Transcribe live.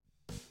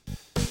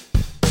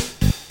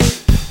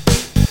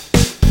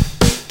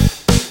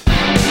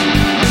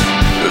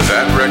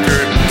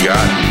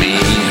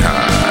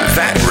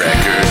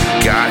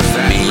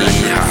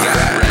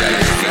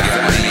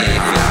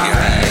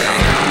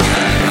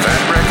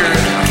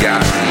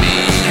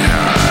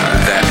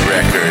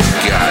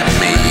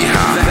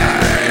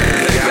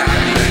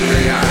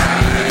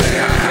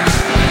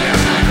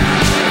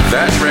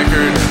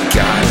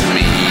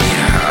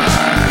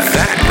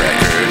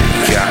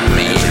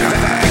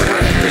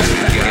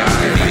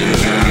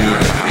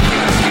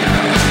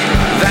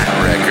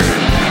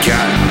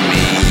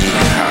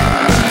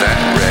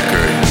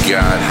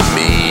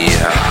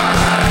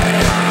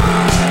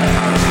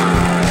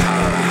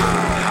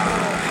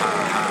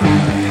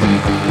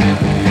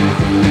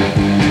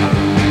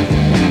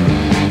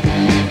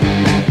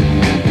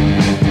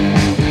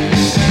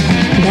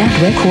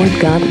Record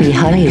Got Me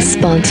High is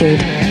sponsored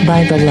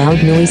by the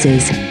loud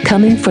noises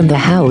coming from the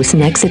house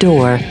next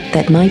door.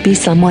 That might be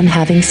someone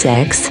having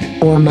sex,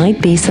 or might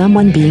be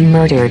someone being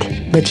murdered,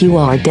 but you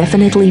are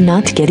definitely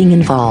not getting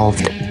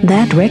involved.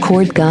 That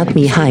Record Got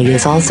Me High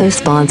is also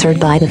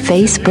sponsored by the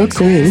Facebook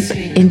group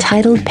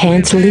entitled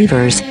Pants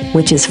Leavers,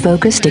 which is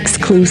focused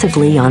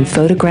exclusively on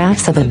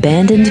photographs of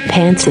abandoned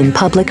pants in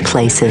public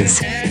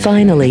places.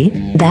 Finally,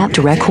 That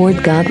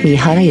Record Got Me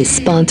High is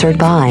sponsored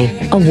by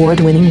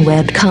award-winning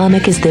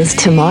webcomic Is This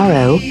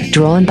Tomorrow,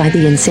 drawn by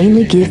the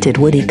insanely gifted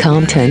Woody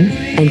Compton,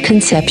 and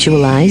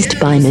conceptualized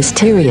by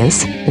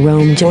mysterious,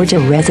 Rome, Georgia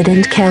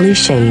resident Kelly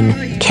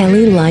Shane.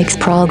 Kelly likes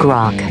prog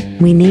rock.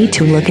 We need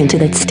to look into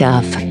that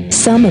stuff.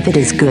 Some of it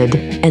is good,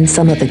 and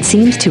some of it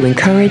seems to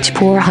encourage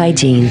poor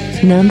hygiene.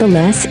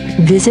 Nonetheless,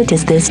 visit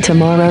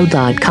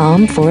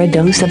isthistomorrow.com for a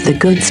dose of the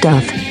good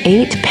stuff.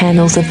 8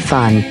 panels of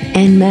fun.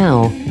 And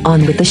now,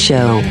 on with the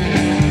show.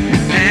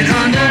 And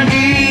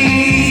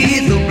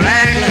underneath the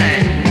black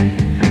light,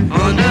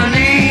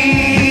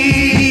 underneath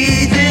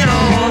it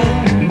all,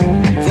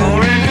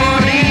 4 and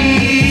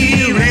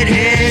 40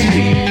 redhead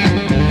me,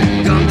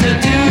 come to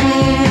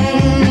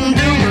doom,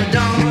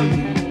 dawn.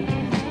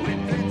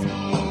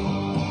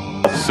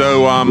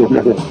 So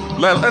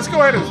let's go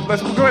ahead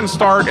and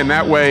start, and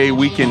that way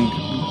we can.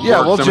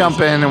 Yeah, we'll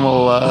jump in and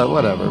we'll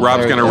whatever.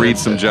 Rob's going to read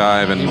some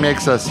jive, and he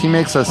makes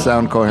us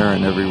sound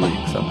coherent every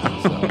week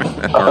somehow. So.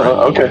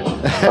 Okay.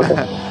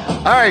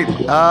 All right,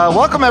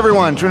 welcome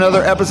everyone to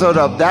another episode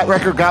of That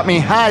Record Got Me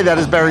High. That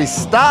is Barry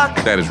Stock.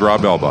 That is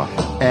Rob Elba.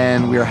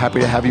 And we are happy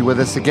to have you with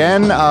us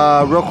again.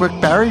 Real quick,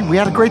 Barry, we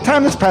had a great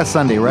time this past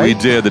Sunday, right? We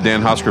did. The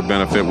Dan Husker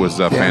benefit was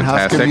Dan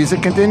fantastic. Husker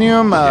Music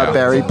Continuum. Yeah.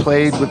 Barry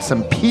played with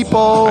some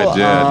people.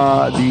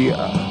 I did. The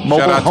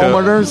Mobile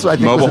Homeowners, I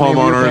think. Mobile was the name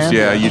of your Homeowners, band.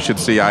 yeah. You should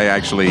see I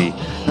actually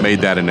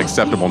made that an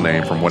acceptable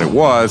name from what it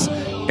was.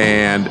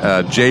 And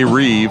Jay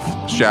Reeve,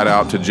 shout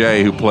out to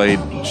Jay, who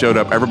showed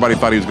up. Everybody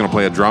thought he was going to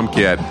play a drum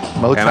kit.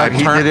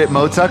 He did it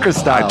Mo Tucker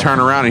style. I turn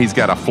around and he's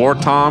got a floor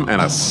tom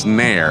and a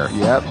snare.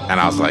 Yep.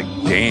 And I was like,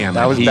 damn.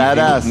 That was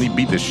badass. He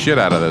beat the shit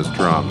out of those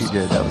drums. He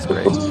did. That was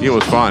great. It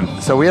was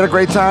fun. So we had a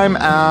great time,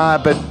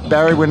 but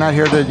Barry, we're not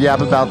here to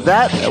yap about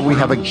that. We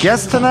have a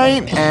guest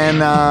tonight, and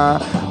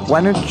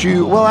why don't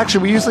you? Well,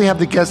 actually, we usually have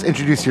the guest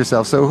introduce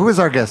yourself. So who is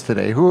our guest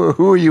today?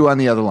 Who are you on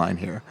the other line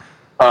here?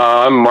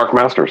 I'm Mark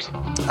Masters.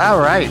 All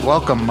right,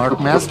 welcome, Mark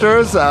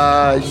Masters.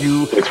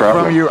 Thanks for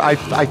having me.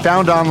 I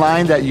found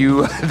online that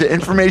you. The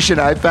information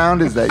I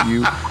found is that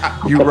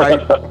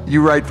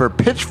you write for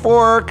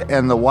Pitchfork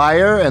and The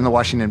Wire and The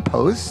Washington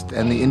Post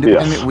and The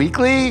Independent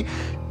Weekly.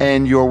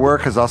 And your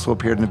work has also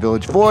appeared in the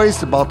Village Voice,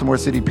 the Baltimore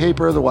City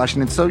Paper, the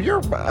Washington. So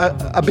you're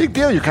a big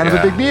deal. You're kind of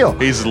a big deal.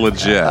 He's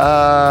legit.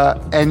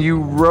 And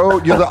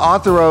you're the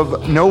author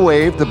of No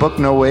Wave, the book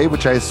No Wave,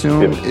 which I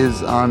assume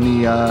is on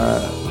the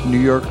New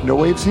York No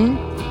Wave scene.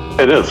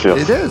 It is,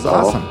 yes. It is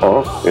awesome.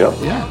 Yeah.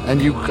 Yeah, and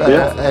you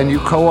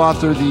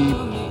co-author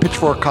the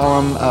Pitchfork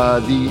column,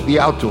 the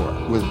Outdoor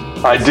with.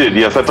 I did,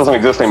 yes. That doesn't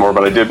exist anymore,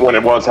 but I did when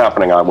it was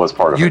happening. I was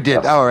part of it. You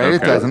did, yes. all right. Okay.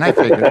 It doesn't. I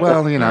figured.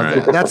 Well,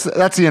 right. that's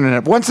the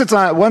internet. Once it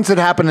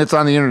happened, it's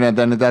on the internet.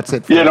 Then that's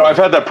it. Yeah, no, I've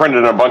had that printed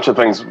in a bunch of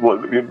things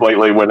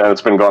lately, and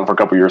it's been gone for a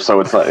couple of years. So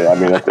it's not. I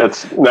mean,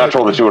 it's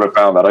natural that you would have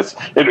found that.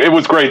 It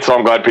was great, so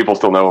I'm glad people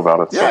still know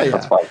about it. So Yeah.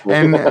 That's fine.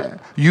 And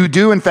you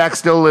do, in fact,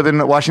 still live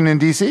in Washington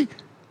D.C.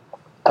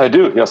 I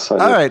do. Yes. I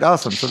do. All right.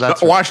 Awesome. So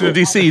that's Washington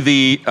D.C.,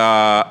 the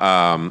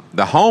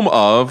home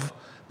of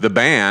the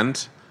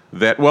band.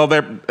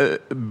 They're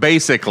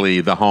basically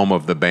the home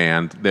of the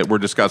band that we're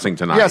discussing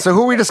tonight. Yeah, so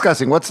who are we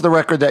discussing? What's the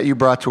record that you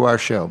brought to our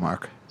show,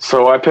 Mark?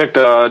 So I picked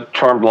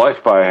 "Charmed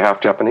Life" by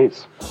Half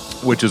Japanese,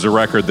 which is a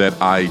record that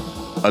I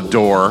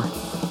adore.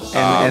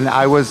 And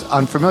I was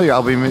unfamiliar.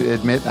 I'll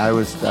admit I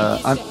was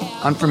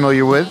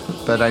unfamiliar with,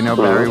 but I know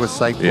Barry was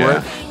psyched for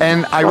it.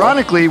 And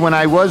ironically, when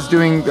I was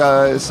doing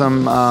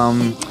some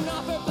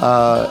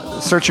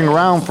searching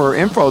around for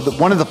info,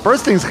 one of the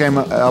first things I came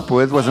up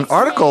with was an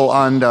article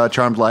on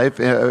Charmed Life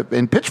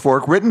in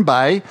Pitchfork, written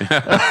by,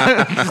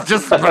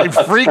 just by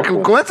freak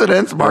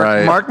coincidence,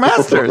 Mark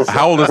Masters.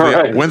 How old is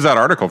when's that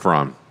article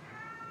from?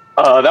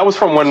 That was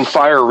from when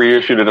Fire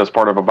reissued it as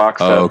part of a box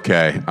set.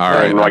 Okay, all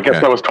right. I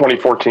guess that was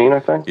 2014, I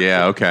think.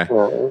 Yeah, okay.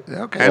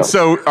 Okay. And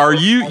so, are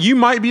you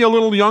might be a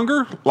little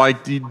younger?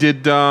 Like, we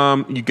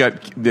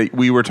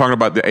were talking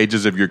about the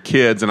ages of your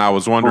kids, and I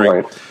was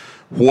wondering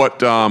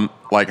what,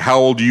 how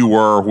old you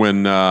were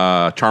when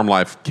Charmed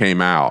Life came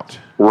out.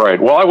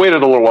 Right. Well, I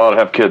waited a little while to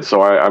have kids,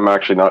 so I'm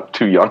actually not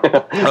too young.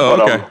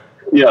 Okay.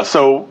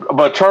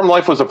 But Charmed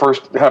Life was the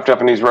first Half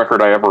Japanese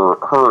record I ever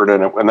heard,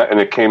 and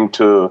it came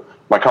to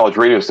my college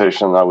radio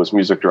station, and I was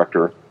music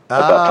director at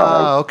that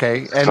time.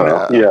 Okay.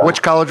 And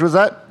which college was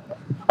that?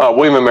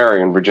 William &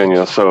 Mary in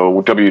Virginia.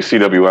 So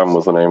WCWM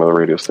was the name of the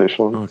radio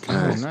station. Okay.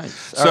 Oh, nice.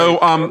 So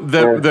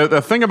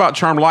the thing about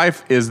Charmed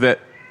Life is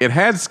that it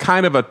has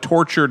kind of a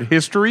tortured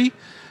history.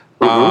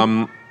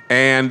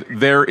 And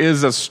there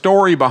is a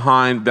story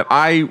behind that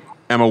I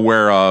am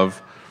aware of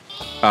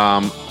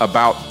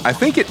about, I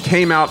think it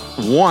came out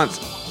once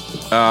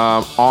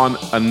on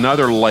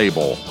another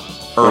label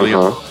early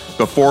on,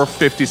 before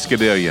 50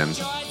 Skadillion.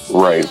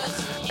 Right.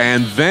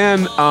 And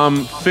then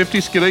 50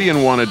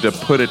 Skadillion wanted to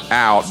put it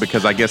out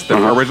because I guess the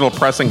original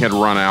pressing had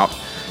run out.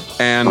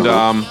 And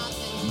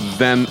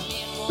then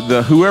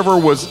whoever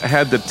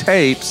had the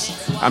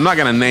tapes, I'm not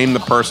going to name the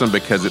person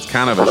because it's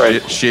kind of a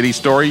shitty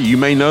story. You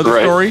may know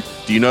the story.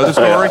 Do you know the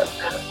story?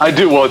 I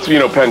do. Well, it's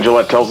Penn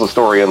Jillette tells the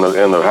story in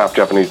the half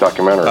Japanese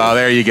documentary. Oh,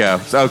 there you go.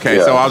 Okay,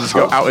 so I'll just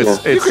go.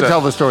 You can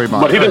tell the story,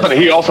 Mark. But he doesn't.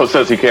 He also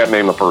says he can't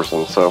name the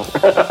person. So,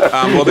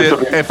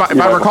 if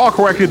I recall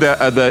correctly,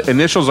 the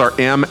initials are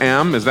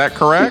MM. Is that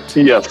correct?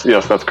 Yes,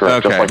 that's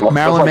correct. Okay. Just like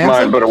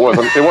mine, but it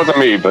wasn't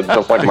me. But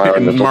just like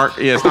mine. Mark.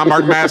 Yeah, it's not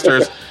Mark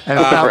Masters.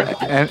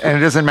 And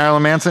it isn't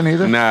Marilyn Manson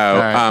either. No,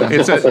 Right.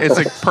 it's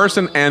a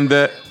person,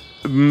 and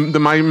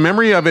my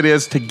memory of it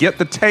is to get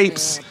the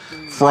tapes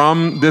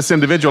from this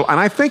individual, and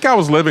I think I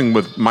was living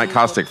with Mike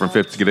Kostick from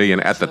 50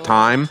 Skadillion at the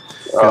time.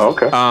 Oh,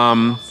 okay.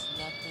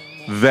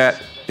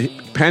 That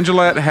Penn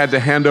Jillette had to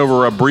hand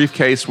over a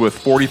briefcase with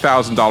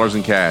 $40,000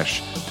 in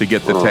cash to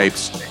get the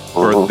tapes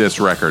for this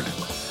record,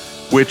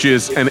 which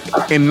is in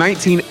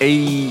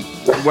 1980,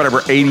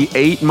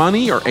 88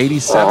 money or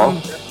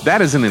 87. That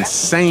is an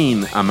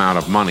insane amount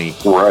of money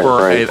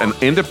for an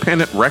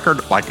independent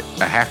record, like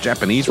a half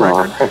Japanese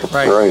record.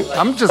 Right.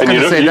 I'm just going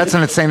to say that's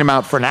an insane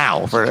amount for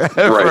now.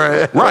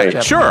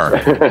 Right. Sure.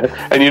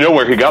 And you know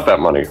where he got that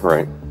money,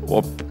 right?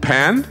 Well,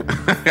 Penn.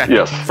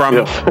 Yes.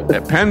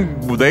 Penn.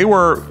 They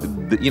were.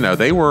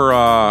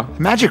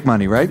 Magic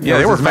Money, right? Yeah,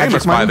 they were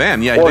famous by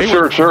then.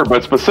 Yeah, sure.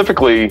 But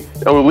specifically,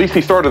 at least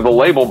he started the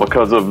label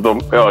because of the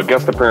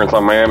guest appearance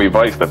on Miami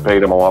Vice that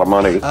paid him a lot of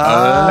money. Okay.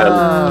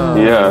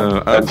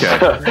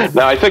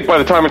 Now, I think by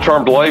the time of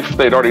Charmed Life,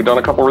 they'd already done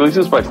a couple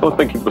releases, but I still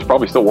think he was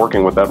probably still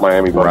working with that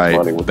Miami Vice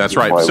money. That's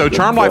right. So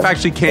Charmed Life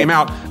actually came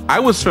out. I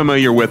was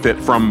familiar with it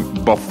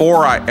from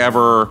before I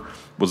ever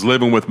was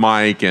living with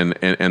Mike and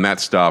that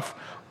stuff.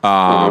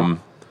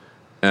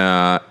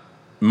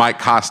 Mike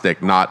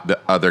Kostick, not the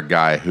other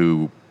guy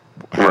who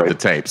had the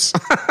tapes.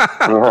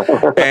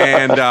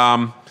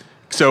 And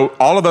so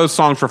all of those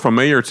songs were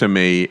familiar to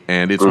me,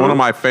 and it's one of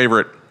my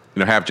favorite,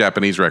 half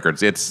Japanese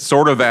records. It's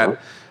sort of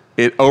that,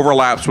 it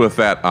overlaps with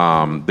that,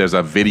 there's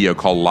a video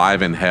called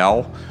Live in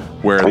Hell,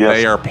 where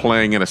they are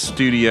playing in a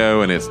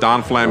studio, and it's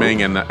Don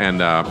Fleming and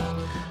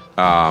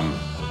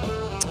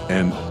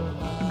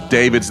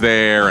David's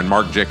there, and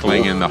Mark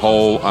Jickling, and the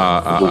whole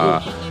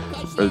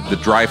the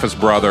Dreyfuss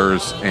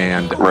brothers,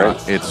 and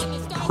it's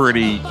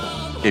pretty.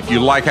 If you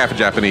like half a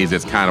Japanese,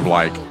 it's kind of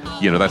like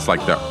that's like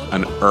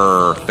an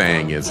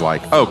thing is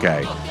like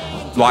okay,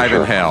 Live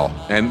in Hell,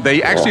 and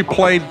they actually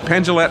played.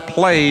 Penn Jillette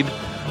played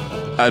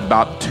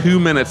about 2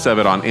 minutes of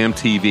it on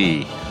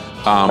MTV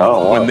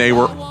when they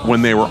were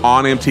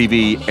on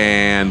MTV,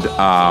 and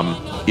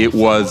it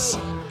was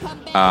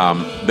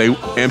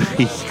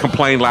he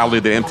complained loudly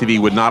that MTV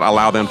would not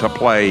allow them to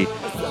play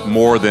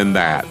more than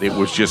that. It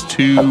was just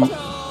too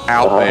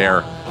out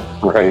there.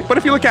 Right. But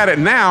if you look at it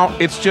now,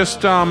 it's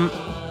just some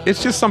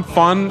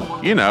fun,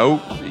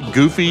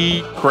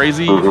 goofy,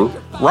 crazy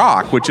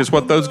rock, which is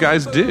what those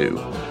guys do.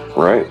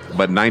 Right.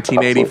 But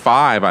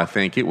 1985, I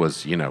think it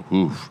was,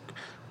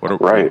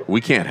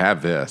 we can't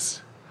have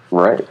this.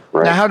 Right.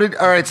 Now,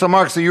 so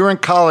Mark, so you were in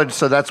college,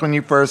 so that's when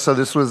so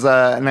this was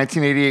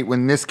 1988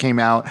 when this came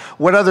out.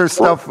 What other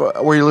stuff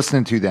were you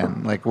listening to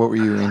then? Like, what were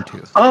you into?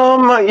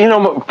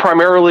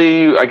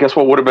 Primarily, I guess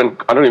what would have been,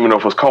 I don't even know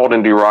if it was called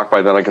indie rock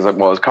by then, I guess it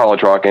was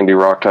college rock, indie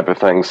rock type of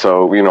thing.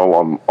 So,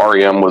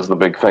 REM was the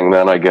big thing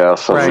then, I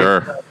guess. And,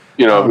 Sure.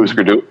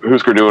 Husker Du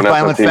and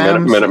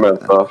SNT, Minutemen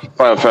stuff.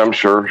 Violent Femmes,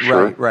 sure.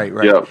 Right.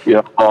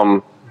 Yeah.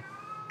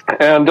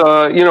 And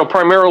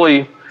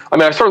primarily, I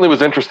mean, I certainly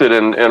was interested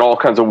in all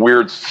kinds of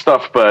weird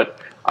stuff, but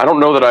I don't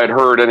know that I'd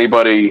heard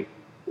anybody.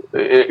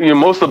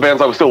 Most of the bands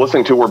I was still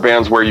listening to were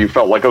bands where you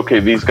felt like, okay,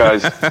 these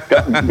guys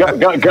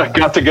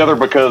got together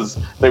because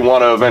they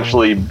want to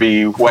eventually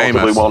be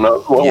relatively well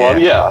known.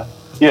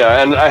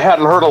 Yeah, and I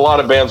hadn't heard a lot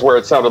of bands where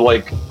it sounded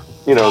like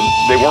they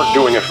weren't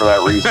doing it for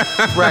that reason.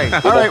 Right.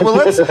 All right.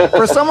 Well,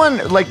 for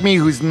someone like me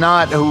who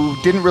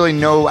didn't really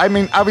know, I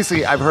mean,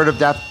 obviously I've heard of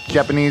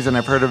Japanese and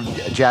I've heard of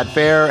Jad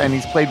Fair, and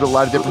he's played with a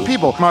lot of different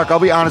people. Mark, I'll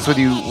be honest with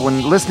you,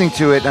 when listening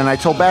to it, and I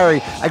told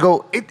Barry, I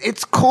go,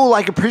 it's cool,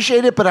 I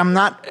appreciate it, but I'm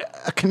not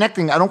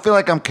connecting. I don't feel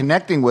like I'm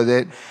connecting with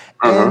it.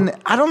 And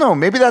I don't know,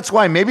 maybe that's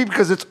why. Maybe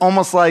because it's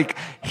almost like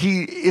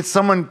it's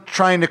someone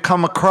trying to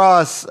come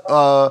across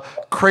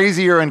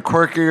crazier and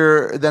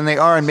quirkier than they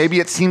are, and maybe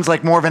it seems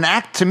like more of an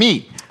act to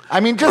me.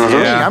 I mean, just to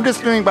me, I'm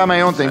just doing by my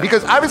own thing.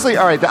 Because obviously,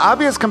 all right, the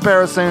obvious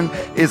comparison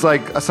is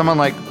like someone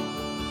like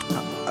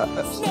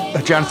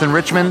Jonathan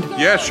Richman.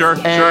 Yeah, sure.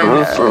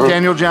 And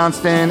Daniel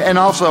Johnston, and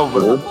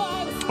also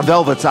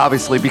Velvets,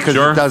 obviously, because he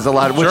does a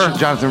lot of, which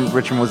Jonathan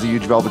Richman was a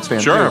huge Velvets fan.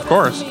 Sure, too. of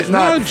course.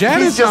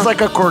 Jad is just like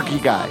a quirky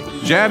guy.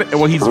 Jad,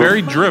 well, he's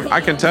very driven. I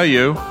can tell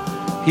you,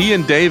 he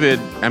and David,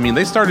 I mean,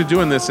 they started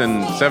doing this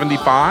in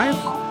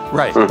 75,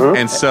 Right.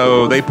 And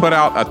so they put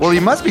out a. Well, he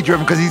must be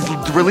driven because he's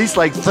released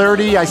like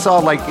 30. I saw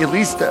like at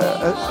least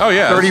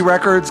 30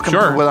 records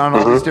Sure. with on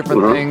all these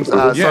different things.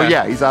 So Yeah.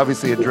 yeah, he's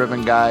obviously a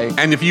driven guy.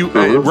 And if you,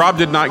 Rob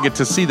did not get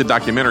to see the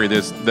documentary.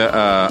 There's the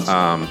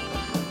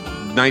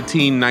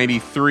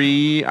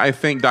 1993, I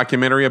think,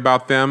 documentary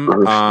about them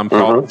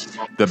called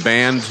 "The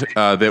Band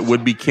That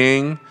Would Be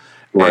King,"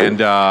 and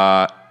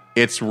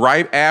it's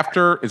right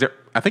after.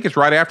 I think it's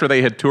right after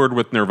they had toured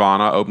with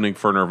Nirvana, opening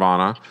for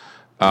Nirvana.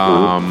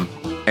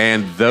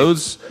 And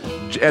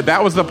that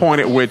was the point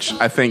at which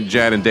I think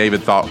Jad and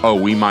David thought, oh,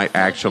 we might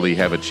actually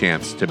have a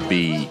chance to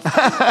be,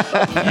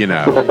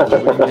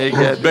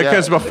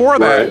 because before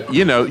that,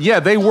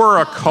 they were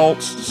a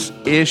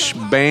cult-ish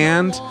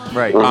band.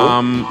 Right.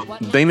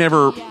 They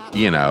never,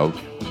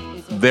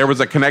 there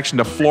was a connection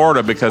to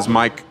Florida because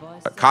Mike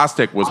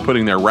Kostick was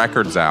putting their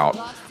records out.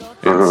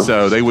 And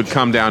so they would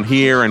come down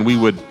here and we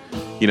would,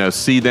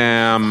 see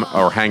them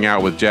or hang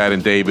out with Jad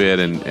and David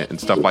and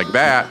stuff like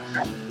that.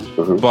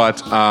 But,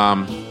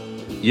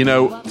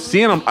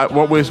 seeing them,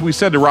 what we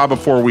said to Rob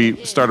before we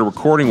started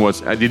recording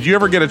was, did you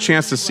ever get a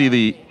chance to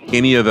see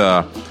any of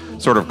the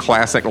sort of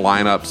classic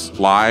lineups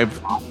live?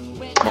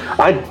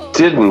 I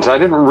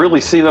didn't really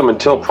see them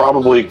until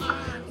probably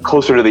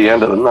closer to the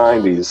end of the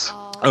 90s.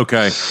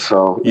 Okay.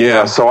 So,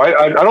 yeah. So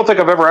I don't think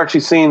I've ever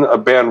actually seen a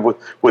band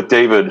with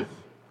David,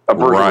 a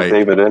version with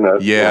David in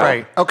it. Yeah.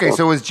 Right. Okay,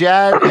 so it was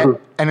Jad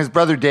and his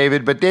brother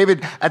David, but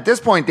David, at this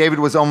point, David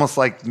was almost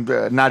like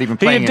not even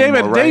playing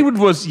anymore,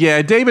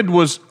 right? David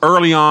was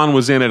early on,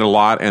 was in it a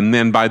lot, and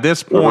then by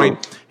this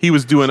point, he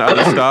was doing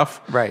other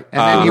stuff. Right.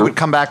 And then he would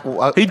come back.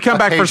 He'd come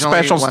back for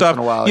special stuff.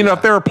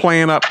 If they were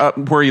playing up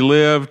where he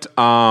lived,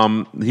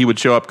 he would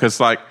show up because,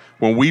 like,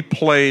 when we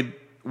played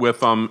with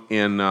them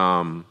in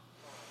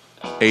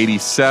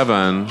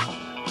 87,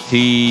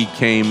 he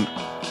came.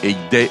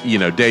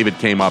 David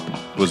came up,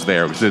 was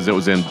there because it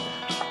was in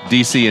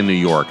DC and New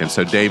York, and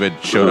so David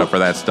showed up for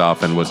that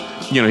stuff and was,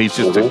 he's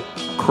just a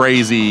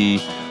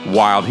crazy,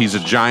 wild. He's a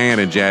giant,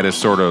 and Jad is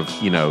sort of,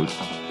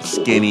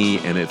 skinny,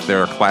 and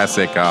they're a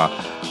classic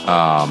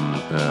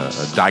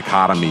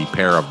dichotomy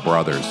pair of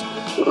brothers.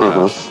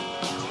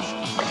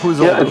 Who's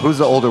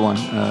the older one?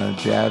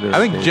 Jad or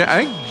I think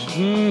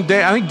David?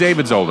 I think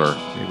David's older.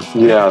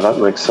 Yeah, that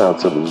makes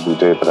sense. It would be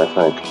David, I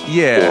think.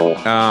 Yeah.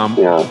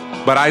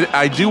 But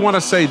I do want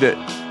to say that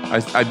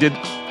I did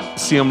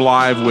see him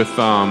live with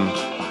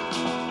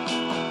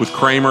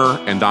Kramer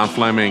and Don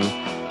Fleming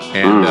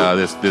and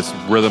this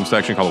rhythm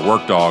section called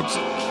Work Dogs.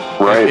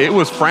 Right. And it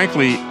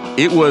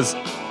was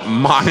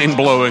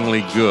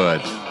mind-blowingly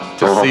good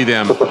to see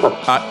them.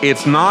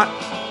 It's not,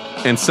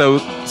 and so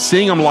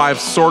seeing them live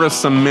sort of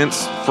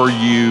cements for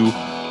you,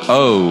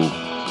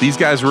 these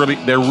guys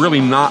they're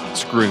really not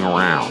screwing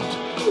around.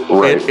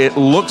 Right. It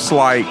looks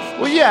like...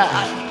 Well, yeah,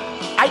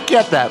 I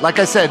get that. Like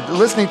I said,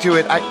 listening to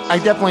it, I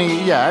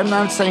definitely, I'm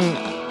not saying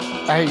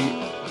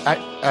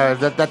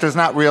that there's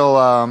not real,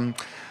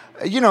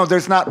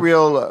 there's not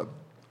real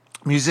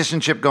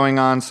musicianship going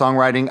on,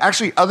 songwriting.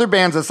 Actually, other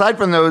bands, aside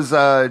from those,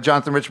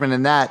 Jonathan Richman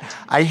and that,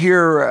 I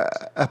hear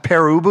some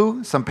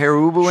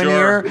Perubu in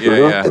here.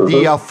 Yeah.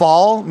 The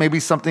Fall, maybe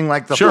something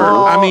like the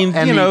Fall. I mean,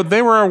 and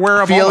they were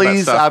aware of all of that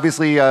stuff.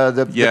 Obviously,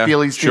 the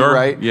Feelies too,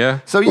 right?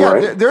 Yeah. So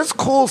there's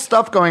cool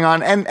stuff going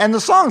on, and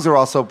the songs are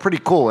also pretty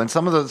cool. And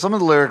some of the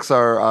lyrics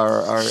are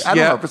I don't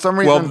know, for some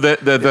reason. Well,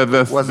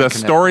 the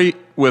story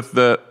with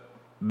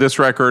this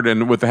record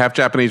and with the Half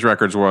Japanese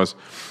records was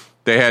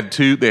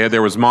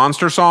there was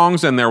monster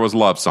songs and there was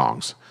love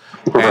songs.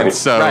 And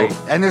so,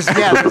 and there's a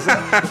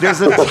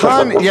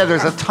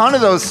ton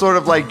of those sort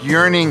of like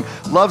yearning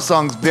love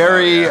songs,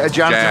 very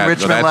Jonathan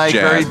Richman like,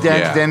 very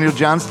Daniel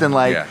Johnston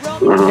like,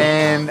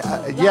 and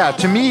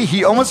to me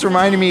he almost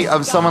reminded me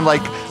of someone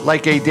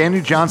like a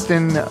Daniel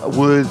Johnston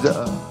with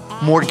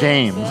more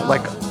game,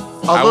 like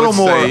a little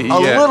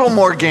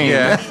more game.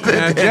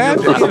 Jad,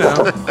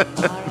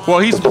 well,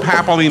 he's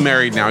happily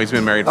married now. He's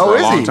been married for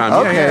a long time.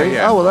 Okay.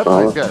 Yeah. Oh, well, that's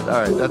always good. All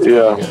right, that's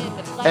really good.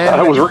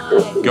 And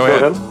go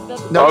ahead.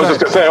 No, I was just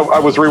going to say, I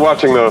was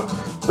rewatching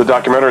the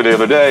documentary the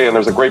other day, and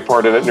there's a great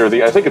part in it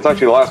I think it's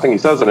actually the last thing he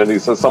says in it. He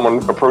says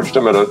someone approached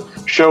him at a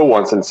show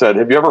once and said,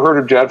 "Have you ever heard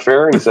of Jad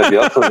Fair?" And he said,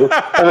 "Yes." And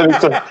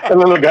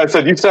then the guy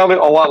said, "You sounded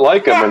a lot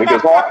like him." And he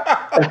goes,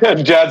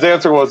 and Jad's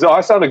answer was,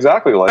 "I sound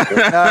exactly like him."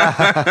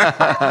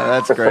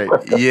 That's great.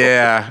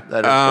 Yeah.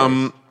 That is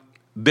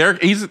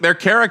great. They're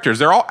characters.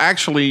 They're all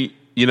actually,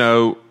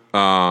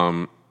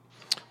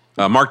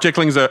 Mark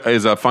Tickling is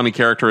a funny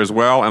character as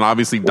well, and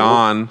obviously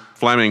Don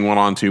Fleming went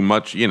on to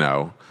much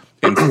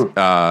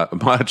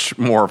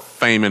more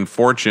fame and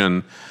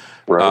fortune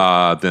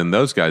than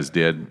those guys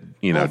did.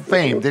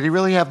 Fame. Did he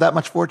really have that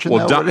much fortune?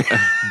 Well,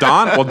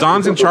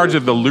 Don's in charge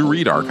of the Lou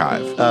Reed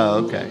archive.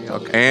 Oh, okay.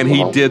 And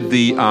he did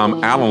the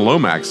Alan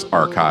Lomax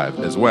archive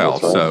as well.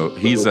 So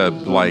he's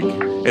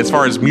as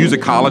far as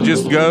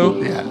musicologists go,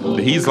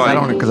 he's like...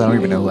 Because I don't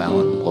even know who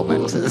Alan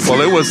Lomax is.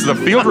 Well, it was the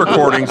field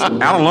recordings.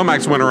 Alan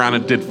Lomax went around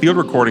and did field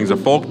recordings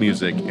of folk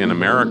music in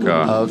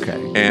America.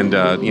 Okay. And,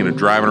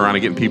 driving around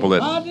and getting people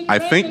that... I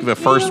think the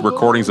first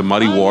recordings of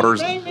Muddy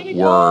Waters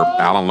where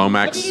Alan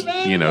Lomax,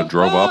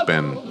 drove up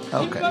and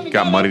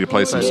got Muddy to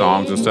play some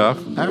songs and stuff.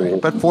 All right,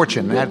 but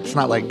Fortune, that's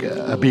not like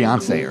a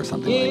Beyonce or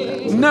something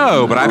like that.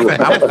 No, but I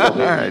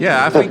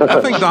think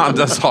I think Don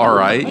does all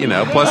right.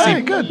 Plus All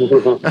right, good.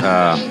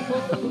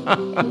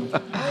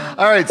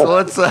 All right, so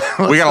let's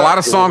we got a lot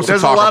of songs to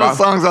There's talk a lot about. of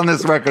songs on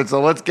this record,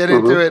 so let's get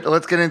into it.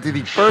 Let's get into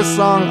the first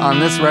song on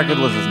this record.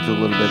 Let's listen to a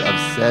little bit of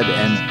Said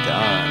and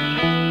Done.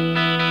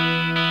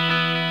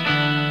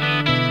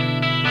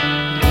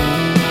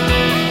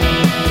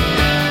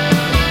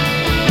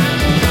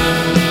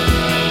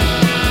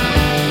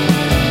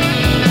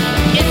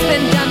 It's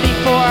been done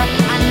before,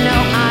 I know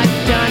I've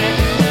done it.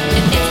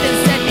 And it's been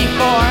said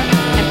before,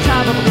 and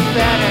probably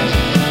better.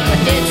 But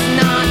it's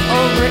not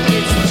over,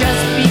 it's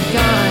just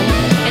begun.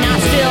 And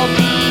I'll still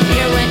be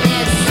here when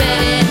it's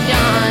said and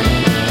done.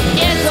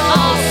 It's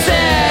all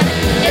said,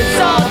 it's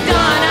all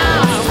done.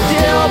 I'll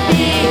still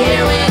be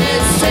here when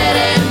it's said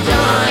and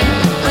done.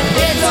 When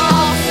it's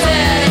all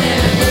said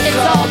and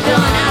it's all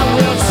done, I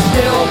will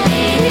still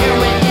be here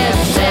when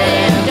it's said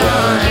and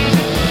done.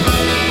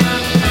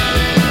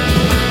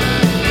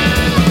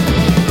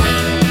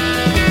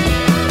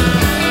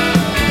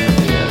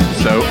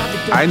 So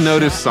I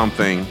noticed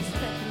something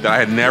that I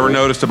had never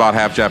noticed about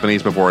Half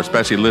Japanese before,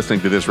 especially listening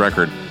to this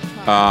record.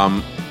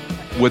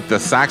 With the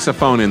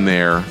saxophone in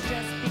there,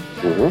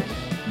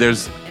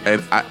 there's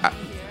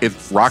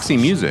it's Roxy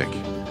music.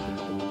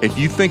 If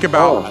you think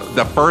about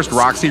the first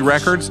Roxy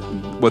records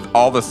with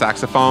all the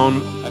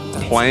saxophone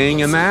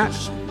playing in that,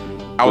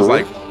 I was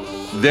like,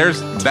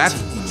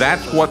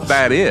 that's what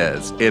that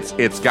is.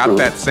 It's got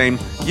that same,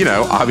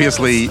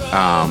 obviously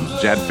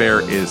Jad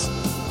Fair is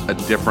a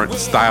different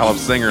style of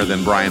singer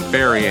than Brian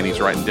Ferry, and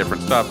he's writing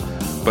different stuff.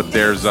 But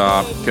there's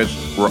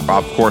because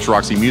of course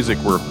Roxy Music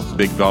were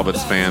Big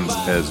Velvet's fans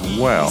as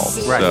well.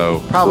 Right.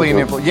 So Probably an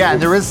influence. Yeah,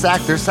 and there's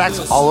sax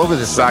all over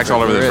this record. Sax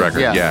all over this There is,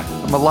 record, yeah.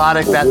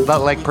 Melodic, that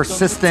like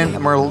persistent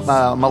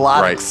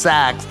melodic Right.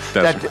 sax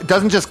That's that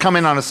doesn't just come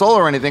in on a solo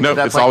or anything, Nope, but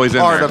that's it's like always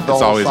in part there. of the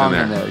It's whole always in song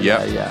there. in there.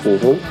 Yep. Yeah.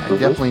 I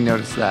definitely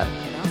noticed that.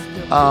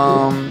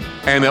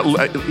 and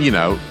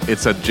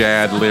it's a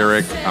Jad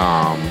lyric.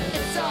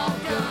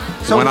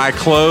 So- When I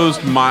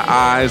closed my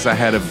eyes, I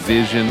had a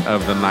vision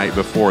of the night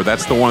before.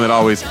 That's the one that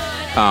always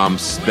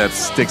that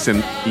sticks in,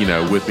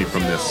 with me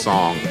from this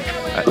song.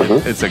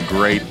 It's a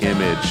great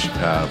image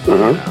of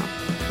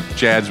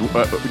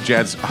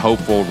Jad's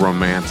hopeful,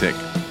 romantic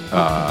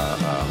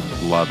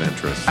love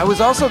interest. I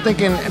was also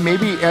thinking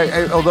maybe,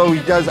 although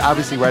he does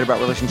obviously write about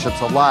relationships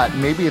a lot,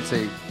 maybe it's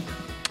a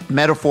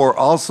metaphor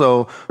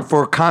also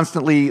for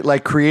constantly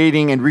like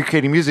creating and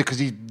recreating music because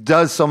he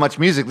does so much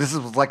music. This is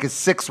like his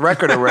sixth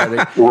record already.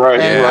 Right,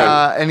 and,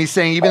 right. And he's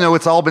saying even though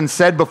it's all been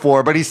said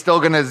before, but he's still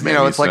going to,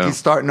 it's like so. he's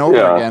starting over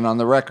Yeah. again on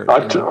the record.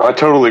 I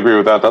totally agree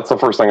with that. That's the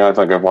first thing I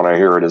think of when I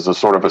hear it is a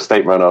sort of a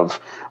statement of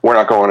we're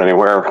not going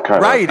anywhere.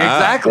 Kind Right, of.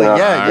 exactly.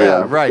 yeah,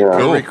 Yeah, right. yeah.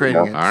 Cool.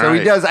 Recreating it. All So he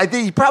right. does. I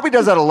think he probably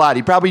does that a lot.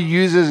 He probably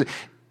uses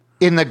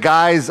in the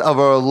guise of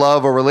a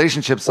love or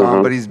relationship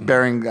song, but he's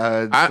bearing some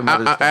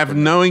other stuff. I've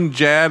knowing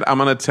Jad, I'm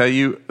going to tell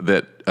you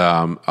that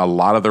a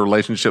lot of the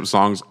relationship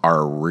songs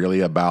are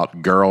really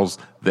about girls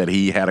that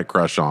he had a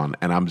crush on,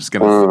 and I'm just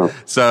going to.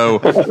 So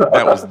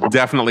that was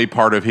definitely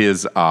part of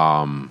his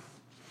thing.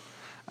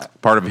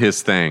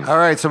 All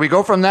right, so we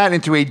go from that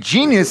into a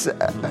genius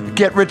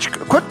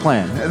get-rich-quick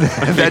plan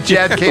that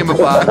Jad came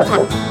upon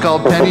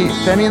called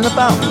Penny in the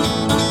Fountain.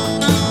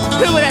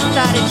 Who would have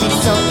thought it'd be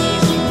so easy?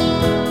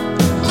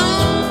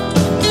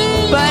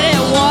 But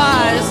it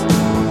was,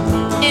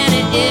 and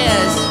it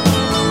is.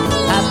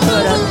 I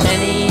put a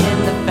penny in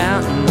the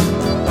fountain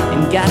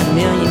and got $1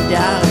 million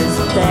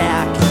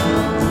back.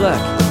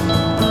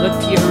 Look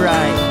to your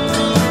right.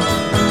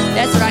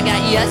 That's what I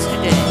got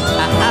yesterday,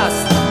 a house,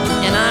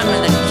 and I'm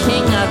the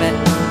king of it.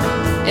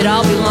 It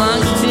all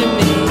belongs to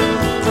me.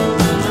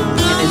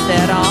 And is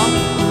that all?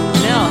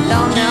 No,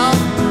 hell no.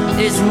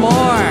 There's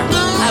more.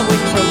 I wish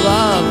for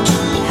love,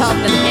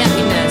 health, and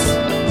happiness.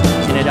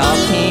 And it all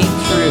came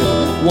true.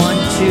 1,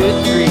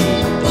 2, 3.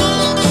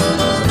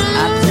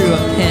 I threw a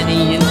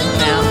penny in the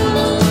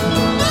fountain.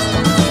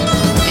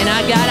 And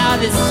I got all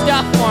this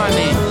stuff for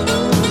me.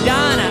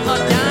 Donna, oh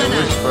Donna.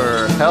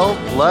 For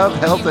love,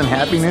 health, and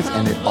happiness,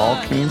 and it all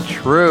came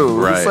true. It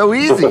was Right. so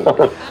easy.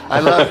 I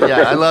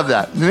love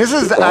that. And this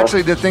is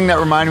actually the thing that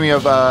reminded me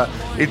of.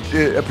 It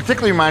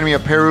particularly reminded me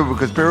of Perubu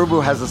because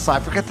Perubu has a song. I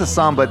forget the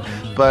song, but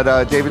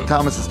David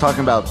Thomas is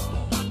talking about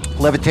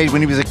levitation.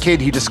 When he was a kid,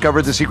 he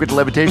discovered the secret to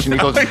levitation. He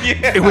goes,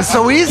 "It was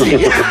so easy."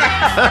 Yeah.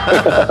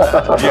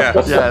 Yeah,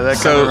 that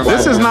So kinda this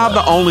reminds is me. not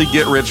the only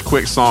Get Rich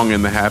Quick song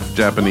in the Half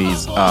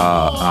Japanese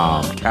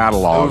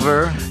catalog.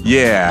 Over.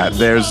 Yeah,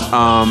 there's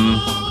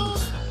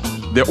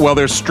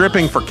there's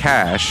Stripping for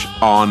Cash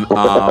on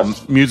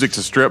Music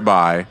to Strip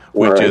By,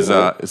 which Right. is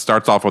it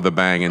starts off with a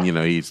bang, and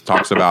he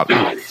talks about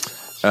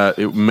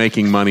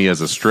making money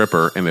as a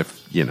stripper, and if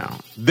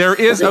there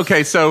is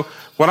So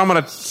what I'm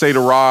going to say to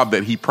Rob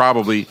that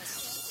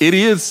it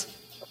is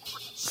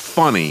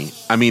funny.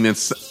 I mean,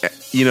 it's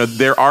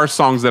there are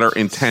songs that are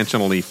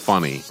intentionally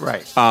funny,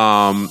 Right.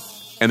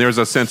 and there's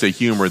a sense of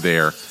humor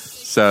there.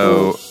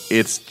 So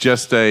it's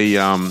just a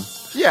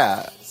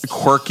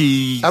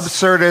quirky,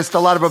 absurdist, a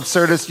lot of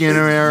absurdist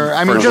humor.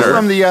 I mean, just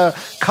from the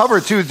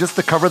cover too, just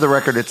the cover of the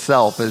record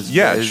itself is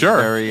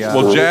very,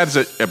 well, Jad's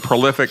a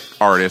prolific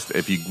artist.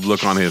 If you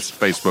look on his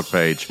Facebook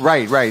page,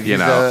 right, you He's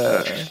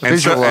know,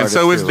 and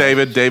so is too.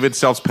 David. David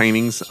sells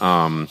paintings.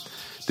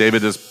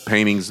 David does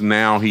paintings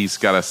now. He's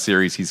got a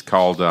series he's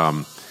called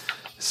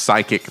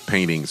Psychic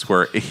Paintings,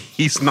 where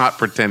he's not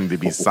pretending to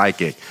be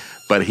psychic,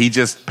 but he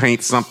just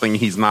paints something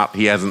he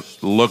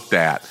hasn't looked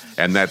at,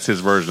 and that's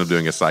his version of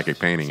doing a psychic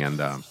painting. And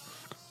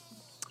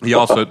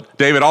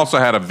David also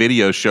had a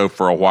video show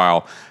for a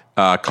while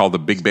called The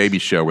Big Baby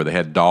Show, where they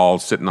had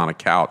dolls sitting on a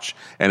couch,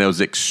 and it was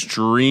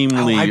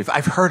extremely.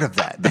 I've heard of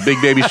that. The Big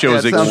Baby Show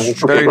is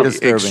very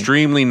disturbing.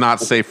 Extremely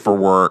not safe for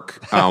work,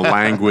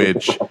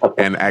 language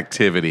and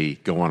activity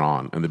going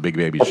on in The Big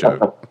Baby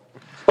Show.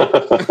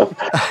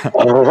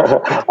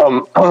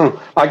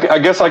 I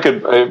guess I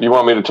could, if you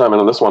want me to chime in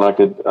on this one, I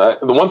could. The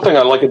one thing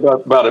I like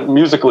about it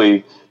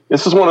musically,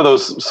 this is one of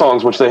those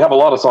songs which they have a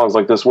lot of songs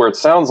like this where it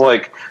sounds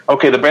like,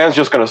 okay, the band's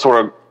just going to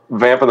sort of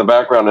vamp in the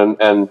background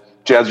and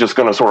Jad's just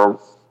going to sort of,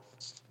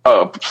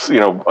 a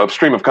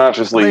stream of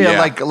consciously.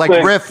 Like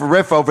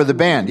riff over the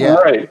band. Yeah.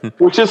 Right.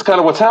 Which is kind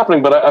of what's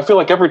happening. But I feel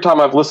like every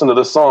time I've listened to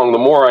this song, the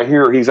more I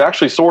hear, he's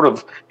actually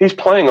he's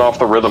playing off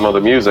the rhythm of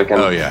the music.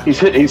 And he's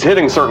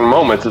hitting certain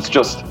moments. It's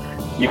just,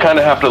 you kind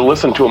of have to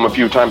listen to him a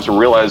few times to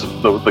realize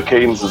the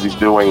cadences he's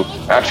doing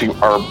actually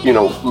are,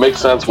 make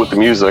sense with the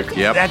music.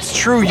 Yep. That's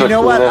true. You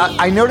know what?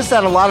 I noticed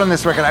that a lot on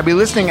this record. I'd be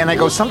listening and I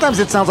go, sometimes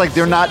it sounds like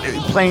they're not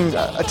playing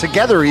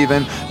together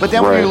even, but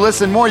then when you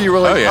listen more, you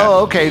realize,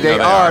 okay, they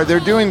are. They're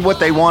doing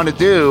what they want to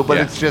do, but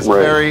it's just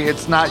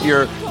it's not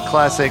your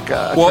classic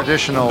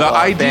traditional. The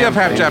idea of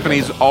Half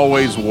Japanese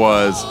always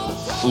was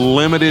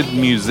limited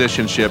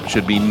musicianship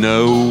should be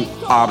no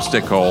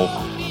obstacle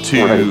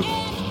to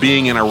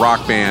being in a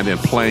rock band and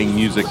playing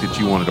music that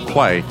you wanted to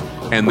play,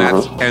 and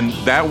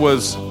that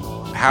was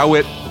how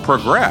it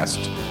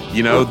progressed.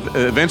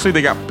 Eventually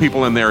they got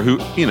people in there who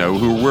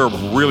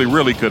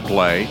really could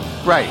play.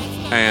 Right.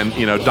 And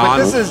Don.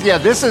 But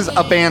this is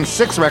a band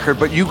 6 record,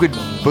 but you could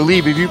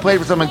believe if you played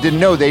for someone who didn't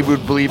know, they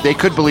could believe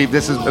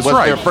this was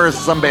their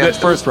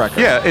first record.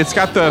 Yeah, it's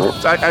got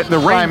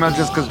the primal,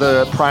 just because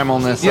the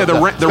primalness. Yeah,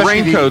 the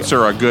raincoats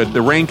are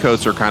the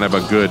raincoats are kind of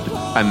a good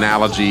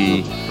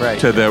analogy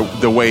to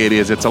the way it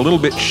is. It's a little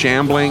bit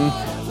shambling,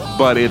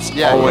 but it's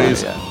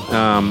always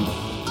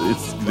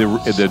it's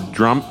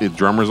the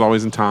drummer's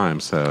always in time.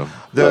 So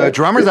the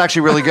drummer's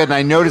actually really good, and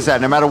I noticed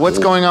that no matter what's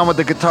going on with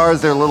the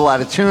guitars, they're a little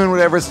out of tune,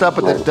 whatever stuff,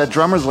 but the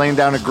drummer's laying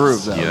down a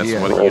groove. Though.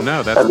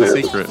 Yes, that's the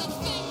secret.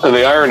 And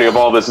the irony of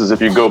all this is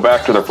if you go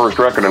back to their first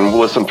record and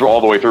listen through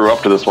all the way through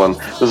up to this one,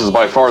 this is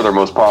by far their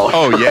most polished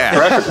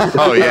record.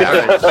 Oh,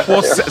 yeah.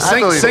 Well,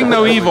 Sing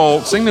No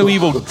Evil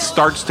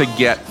starts to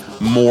get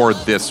more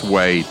this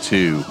way,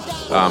 too.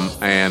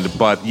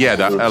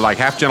 Like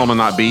Half Gentleman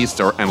Not Beast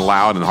and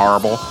Loud and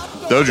Horrible,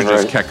 those are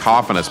just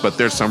cacophonous, but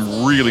there's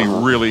some really,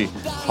 really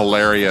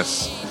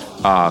hilarious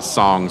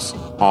songs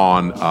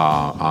on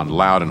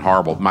Loud and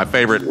Horrible. My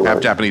favorite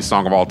Half Japanese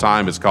song of all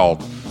time is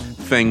called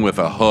Thing with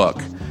a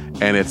Hook.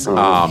 And it's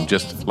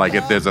just like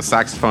if there's a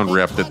saxophone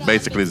riff that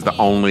basically is the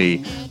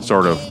only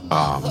sort of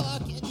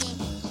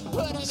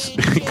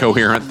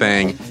coherent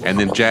thing. And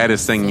then Jad is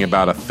singing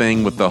about a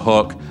thing with the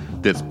hook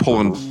that's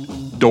pulling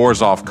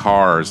doors off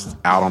cars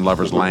out on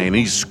Lover's Lane. And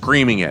he's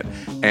screaming it.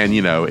 And,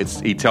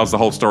 he tells the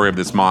whole story of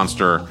this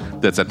monster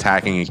that's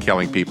attacking and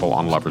killing people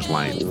on Lover's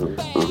Lane.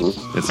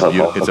 It's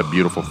a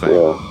beautiful thing.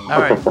 All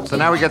right. So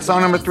now we got song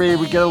number 3.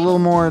 We get a little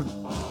more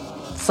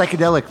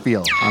psychedelic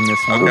feel on this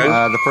one. Okay.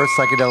 The first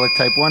psychedelic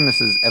type 1, this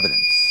is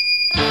Evidence.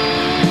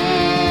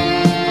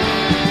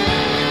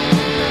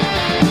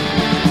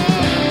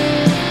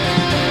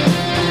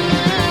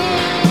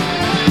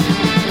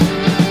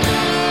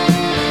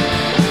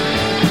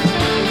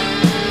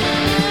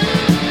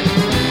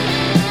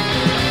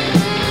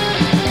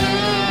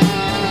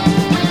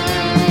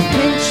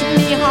 Pinch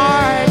me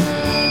hard,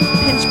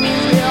 pinch me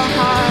real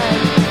hard.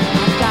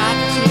 I've got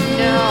to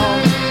know,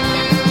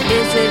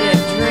 is it a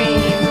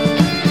dream?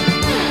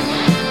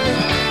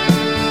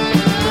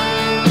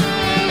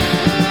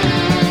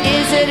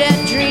 Is it a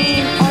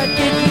dream, or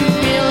did you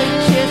really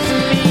kiss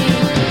me?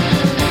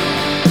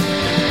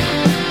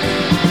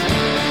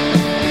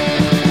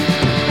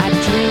 I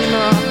dream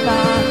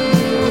about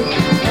you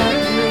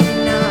every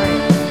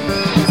night.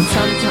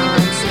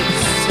 Sometimes it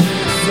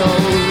seems so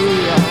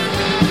real.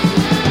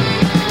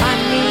 I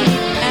need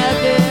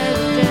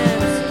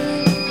evidence.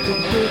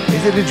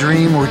 Is it a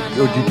dream, or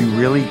did you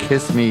really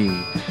kiss me?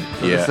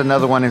 So Yeah. This is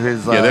another one of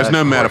his. there's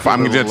no metaphor. I'm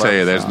going to little tell you,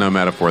 love there's songs. no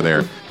metaphor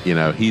there.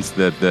 He's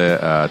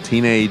the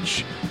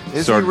teenage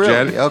Is sort he of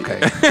really? Jed. Okay.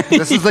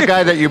 This is the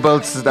guy that you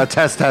both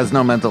attest has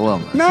no mental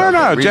illness. No,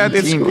 Okay. Jed.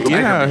 It's Teen-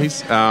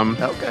 he's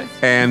Okay.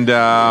 and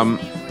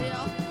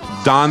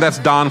that's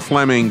Don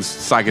Fleming's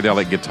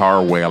psychedelic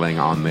guitar wailing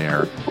on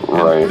there.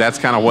 Right. And that's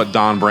kind of what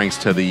Don brings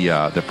to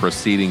the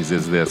proceedings.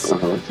 Is this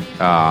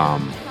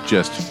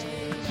just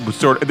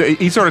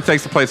he sort of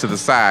takes the place of the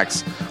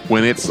sax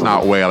when it's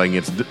not wailing.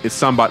 It's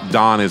somebody.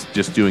 Don is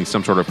just doing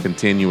some sort of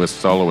continuous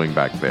soloing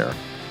back there.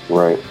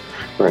 Right.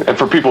 And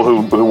for people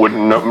who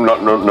wouldn't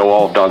know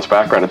all of Don's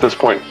background, at this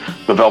point,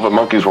 the Velvet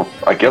Monkeys were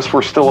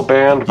still a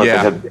band, but they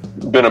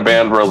had been a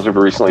band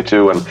relatively recently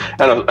too, and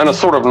a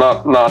sort of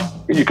not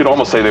you could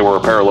almost say they were a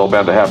parallel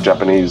band to Half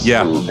Japanese,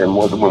 and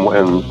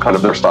kind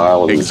of their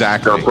style and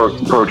exactly their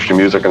approach to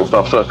music and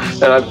stuff. So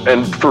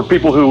and for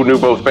people who knew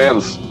both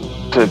bands,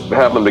 to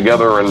have them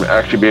together and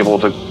actually be able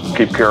to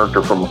keep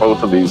character from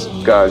both of these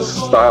guys'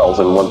 styles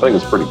in one thing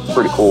is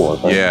pretty cool, I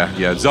think.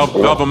 Yeah.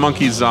 Velvet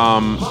Monkeys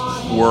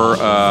were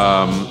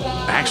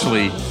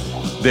actually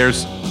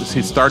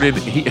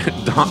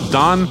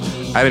Don.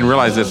 I didn't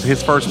realize this.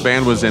 His first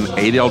band was in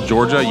Adel,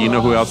 Georgia. You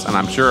know who else? And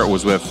I'm sure it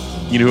was with.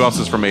 You know who else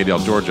is from Adel,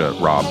 Georgia?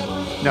 Rob.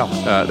 No.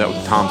 That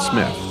was Tom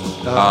Smith.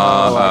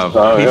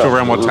 Peaceful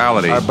Realm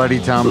Mortality. Our buddy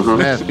Tom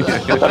Smith.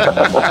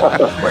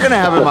 We're gonna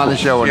have him on the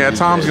show. Yeah,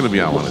 Tom's gonna be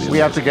on one of these.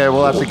 We'll have to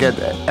get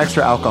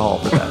extra alcohol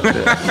for that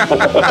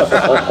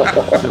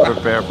to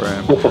prepare for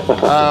him.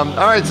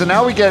 All right, so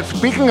now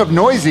speaking of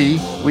noisy,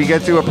 we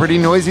get to a pretty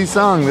noisy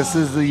song. This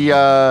is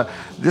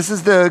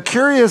the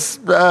Curious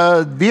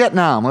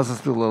Vietnam. Let's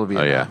just do a little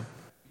Vietnam. Oh yeah.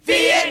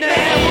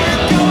 Vietnam,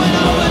 we're going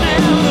over now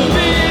to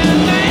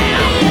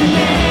Vietnam.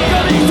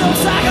 Gonna be some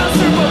psycho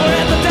super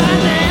at the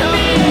dynamic.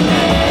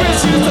 We'll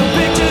shoot some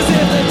pictures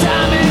if the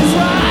time is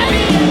right.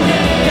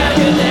 Gotta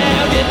get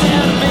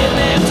down to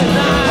Vietnam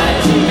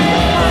tonight.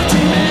 Ho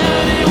Chi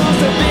Minh, he wants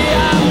to be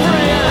our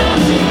friend.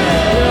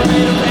 We'll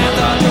meet him at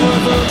the door,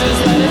 we'll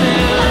just let him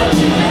in.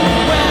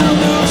 Well,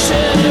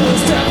 Lucian, it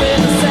was tough in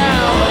the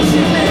South.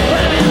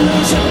 Let him in,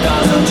 Lucian,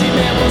 cause Ho Chi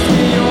Minh wants to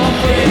be your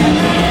friend.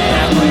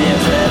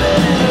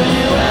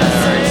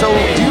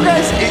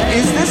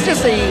 Is this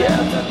just a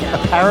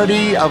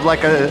parody of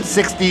like a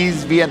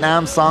 60s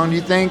Vietnam song, do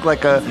you think?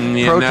 Like a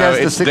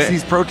protest, the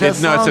 60s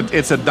protest song?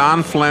 It's a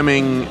Don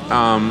Fleming.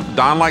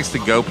 Don likes to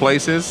go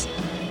places,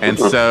 and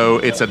so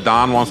it's a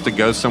Don wants to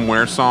go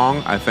somewhere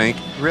song, I think.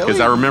 Really?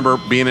 Because I remember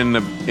being in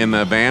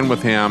the van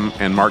with him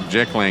and Mark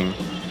Jickling,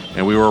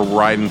 and we were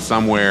riding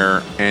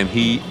somewhere, and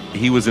he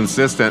was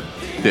insistent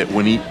that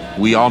we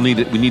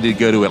needed to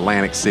go to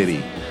Atlantic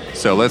City.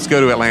 So let's go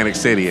to Atlantic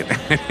City. And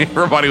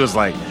everybody was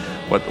like,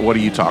 What are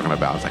you talking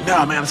about? It's like,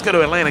 no, man, let's go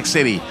to Atlantic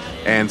City.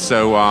 And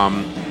so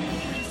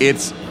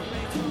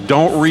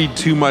don't read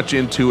too much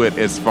into it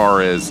as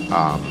far as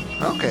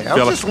okay, I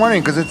was just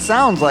wondering because it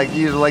sounds like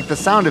the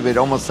sound of it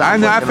almost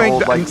sounds like an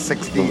old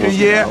 60s.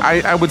 Yeah,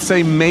 I would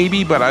say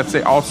maybe, but I'd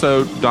say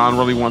also Don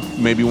really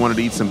wanted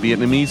to eat some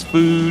Vietnamese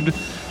food,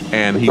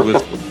 and he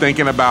was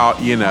thinking about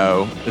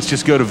let's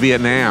just go to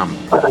Vietnam.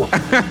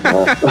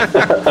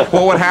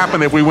 What would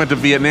happen if we went to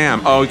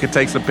Vietnam? Oh, we could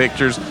take some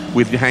pictures.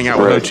 We'd hang out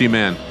with Ho Chi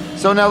Minh.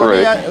 So now,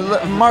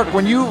 Mark,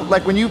 when you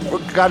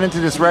got into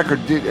this record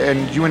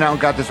and you went out and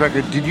got this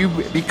record, did you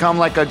become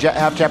like a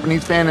half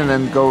Japanese fan and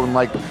then go and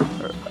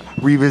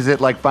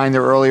revisit, find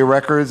their earlier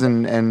records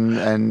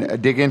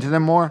and dig into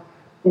them more?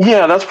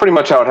 Yeah, that's pretty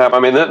much how it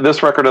happened. I mean,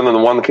 this record and then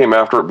the one that came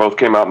after it both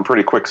came out in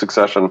pretty quick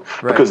succession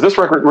because this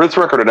record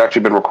had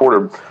actually been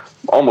recorded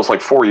almost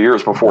 4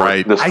 years before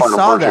this final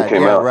version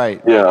came out.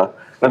 Right. Yeah.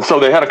 And so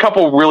they had a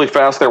couple really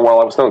fast there while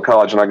I was still in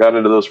college, and I got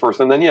into those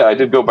first. And then, I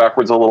did go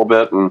backwards a little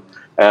bit, and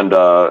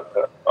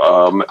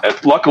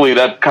luckily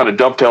that kind of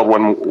dovetailed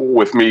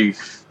with me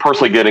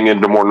personally getting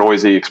into more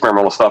noisy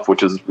experimental stuff,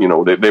 which is,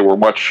 they were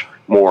much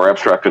more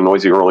abstract and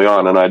noisy early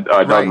on, and I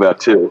dug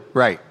that too.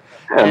 Right.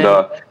 And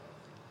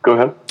go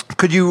ahead.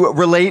 Could you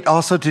relate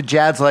also to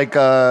Jad's his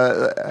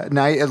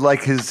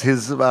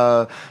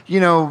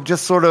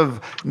just sort of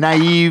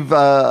naive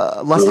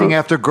lusting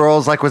after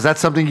girls? Was that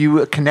something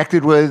you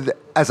connected with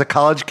as a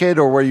college kid,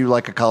 or were you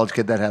a college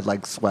kid that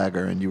had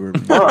swagger and you were?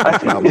 Well,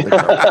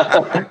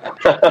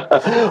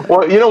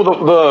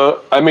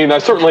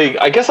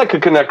 I guess I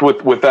could connect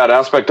with that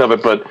aspect of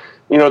it, but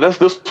this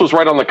was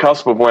right on the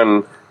cusp of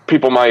when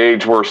people my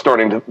age were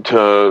starting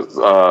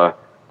to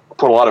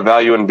put a lot of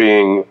value in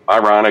being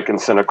ironic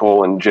and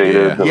cynical and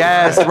jaded. Yeah.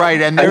 Yes,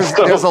 right. And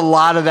there's a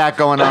lot of that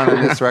going on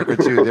in this record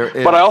too. There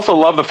is. But I also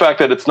love the fact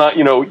that it's not,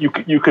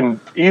 you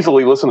can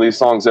easily listen to these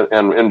songs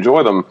and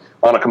enjoy them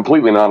on a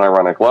completely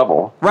non-ironic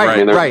level.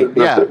 Right.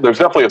 There's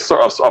definitely a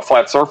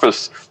flat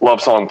surface love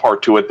song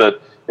part to it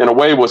that in a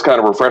way was kind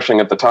of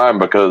refreshing at the time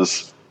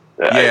because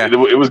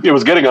it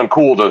was getting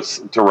uncool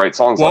to write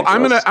songs. Well,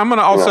 like this. I'm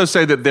gonna also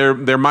say that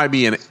there might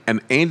be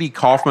an Andy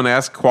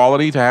Kaufman-esque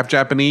quality to Half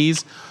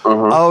Japanese.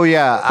 Oh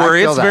yeah, where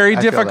it's very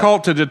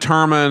difficult to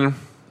determine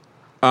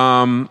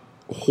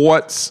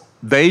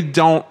they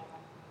don't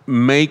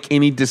make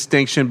any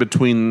distinction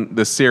between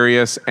the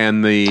serious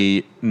and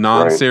the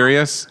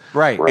non-serious.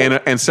 Right.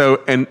 And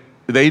so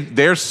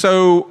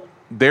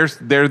there's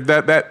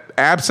that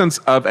absence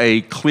of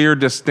a clear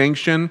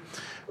distinction.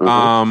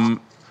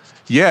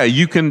 Yeah,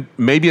 you can.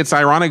 Maybe it's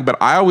ironic, but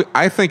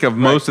I think of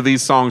most of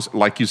these songs,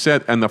 like you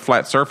said, and the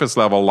flat surface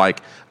level,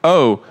 like,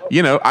 oh,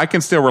 I can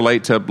still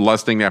relate to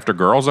lusting after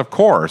girls, of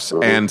course,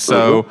 and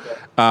so,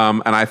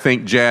 and I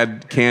think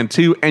Jad can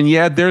too. And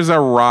yeah, there's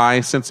a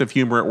wry sense of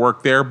humor at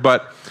work there,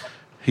 but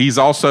he's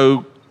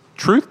also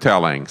truth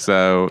telling.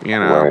 So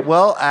Right.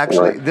 Well,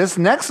 actually, this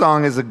next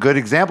song is a good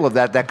example of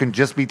that. That can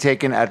just be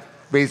taken at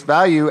face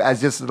value as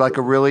just like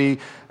a really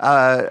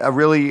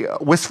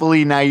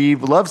wistfully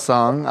naive love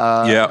song.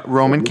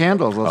 Roman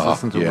Candles. Let's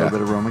listen to a little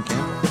bit of Roman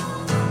Candles.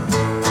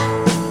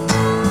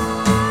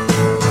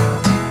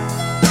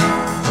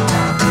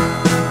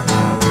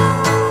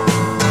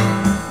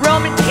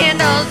 Roman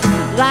candles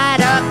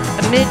light up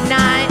a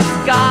midnight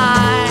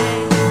sky.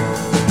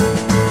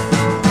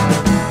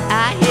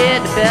 I hear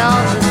the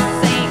bells of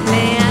St.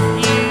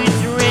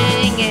 Matthew's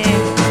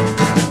ringing.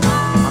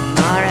 A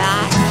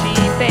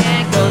mariachi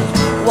band goes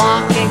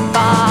walking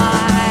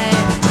by,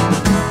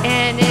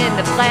 and in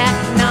the black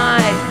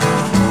night,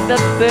 the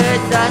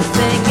birds are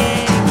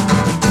singing.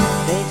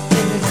 They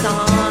sing a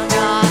song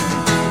of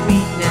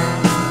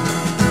sweetness.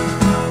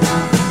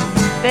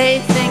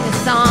 They sing a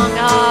song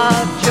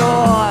of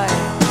joy.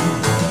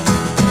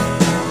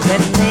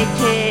 Then they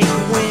take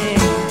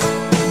wing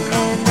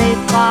and they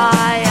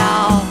fly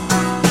out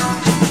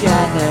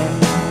together.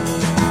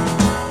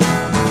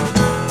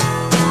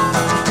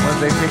 Well,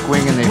 they take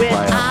wing and they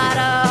fly out.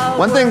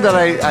 One thing that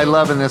I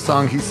love in this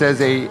song, he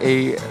says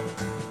a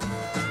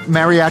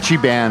mariachi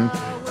band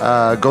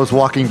goes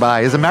walking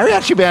by. Is a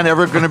mariachi band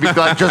ever going to be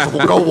like just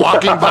go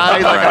walking by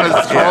like on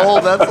a stroll?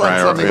 That's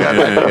not something that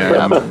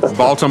happens.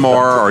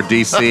 Baltimore or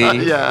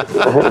DC. Yeah.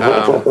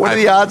 What are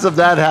the odds of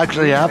that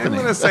actually happening?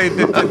 I'm going to say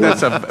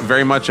that's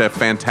very much a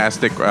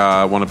fantastic,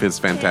 one of his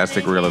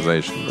fantastic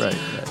realizations. Right.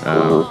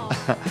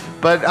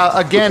 But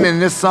again, in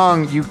this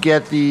song, you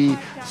get the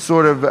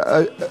sort of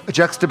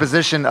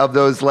juxtaposition of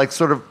those like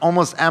sort of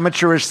almost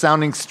amateurish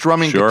sounding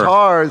strumming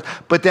guitars,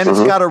 but then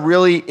it's got a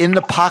really in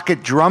the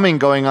pocket drumming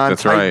going on.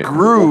 That's right.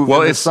 Groove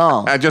in the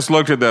song. I just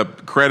looked at the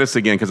credits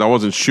again because I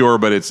wasn't sure,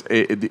 but it's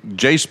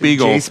Jay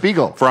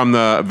Spiegel from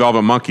the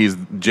Velvet Monkeys.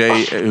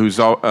 Jay, who's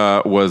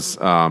was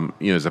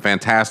is a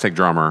fantastic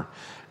drummer,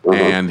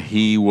 and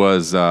he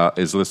was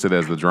is listed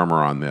as the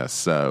drummer on this.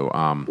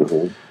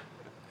 So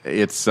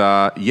it's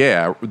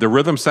the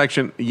rhythm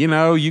section.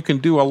 You can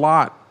do a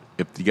lot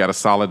if you got a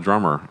solid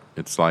drummer.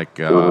 It's like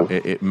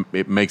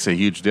it makes a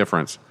huge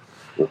difference.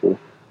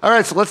 All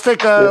right, so let's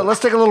take a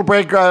little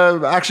break.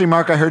 Actually,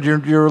 Mark, I heard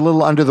you're a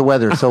little under the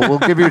weather, so we'll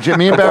give you.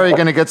 Me and Barry are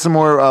going to get some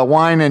more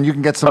wine, and you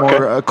can get some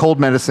more cold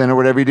medicine or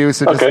whatever you do.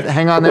 So just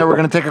hang on there. We're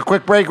going to take a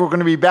quick break. We're going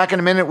to be back in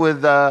a minute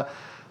with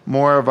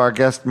more of our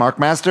guest Mark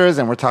Masters,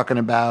 and we're talking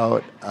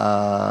about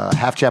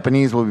Half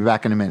Japanese. We'll be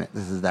back in a minute.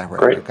 This is That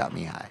Record Got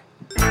Me High.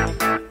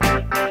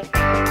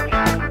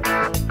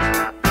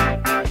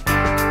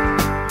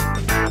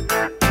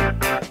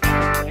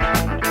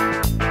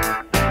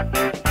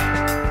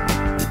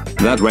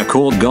 That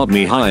Record Got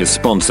Me High is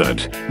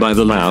sponsored by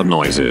The Loud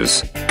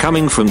Noises,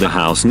 coming from the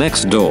house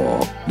next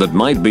door. That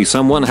might be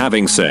someone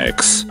having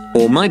sex,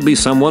 or might be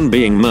someone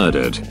being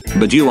murdered,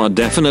 but you are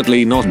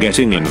definitely not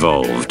getting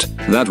involved.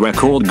 That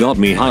Record Got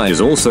Me High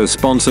is also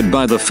sponsored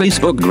by the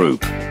Facebook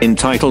group,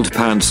 entitled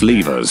Pants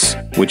Leavers,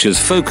 which is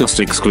focused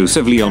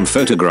exclusively on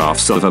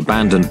photographs of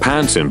abandoned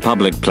pants in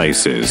public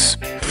places.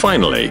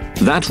 Finally,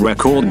 That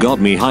Record Got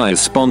Me High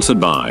is sponsored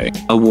by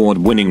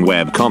award-winning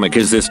webcomic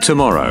Is This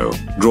Tomorrow,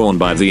 drawn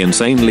by the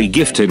insanely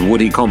gifted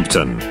Woody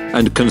Compton,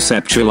 and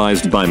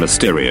conceptualized by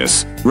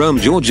mysterious Rome,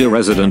 Georgia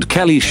resident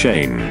Kelly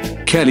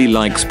Shane. Kelly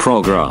likes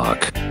prog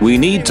rock. We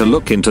need to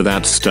look into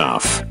that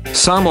stuff.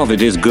 Some of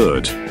it is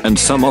good, and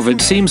some of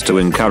it seems to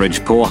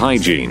encourage poor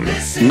hygiene.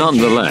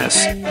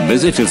 Nonetheless,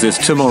 visit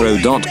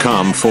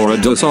isthistomorrow.com for a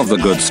dose of the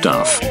good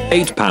stuff.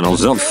 8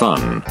 panels of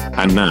fun.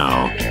 And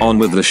now, on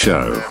with the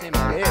show.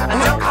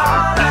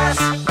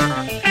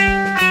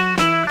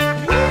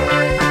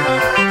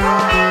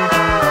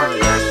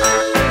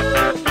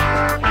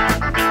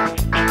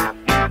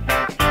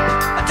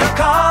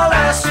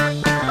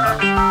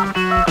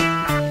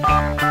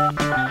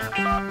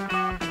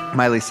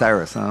 Miley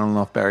Cyrus. I don't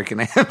know if Barry can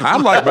handle.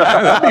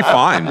 That'd be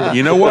fine.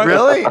 You know what?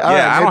 Really? All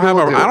yeah, right,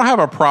 I don't have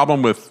a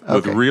problem with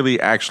really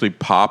actually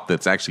pop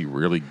that's actually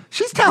really.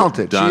 She's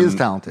talented. Done. She is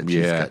talented.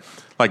 She's good.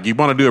 Like you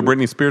want to do a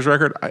Britney Spears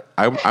record?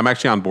 I'm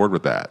actually on board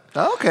with that.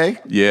 Okay.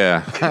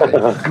 Yeah.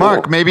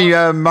 Mark, maybe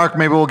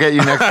we'll get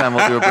you next time.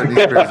 We'll do a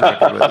Britney Spears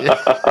record with you.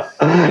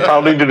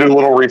 I'll need to do a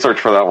little research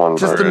for that one.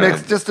 Just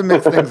to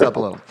mix things up a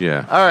little.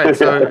 Yeah. All right.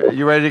 So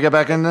you ready to get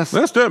back in this?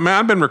 Let's do it, man.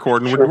 I've been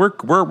recording. Sure.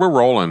 We're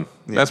rolling.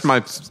 Yes.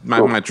 That's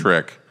my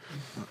trick.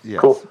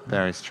 Yes, cool.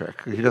 Barry's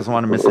trick. He doesn't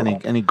want to miss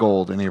any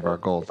gold, any of our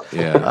gold.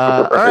 Yeah.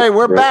 All right,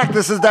 we're back.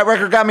 This is That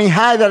Record Got Me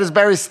High. That is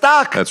Barry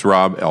Stock. That's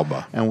Rob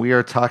Elba. And we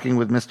are talking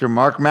with Mr.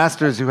 Mark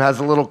Masters, who has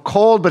a little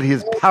cold, but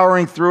he's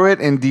powering through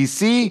it in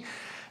D.C.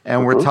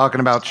 And we're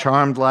talking about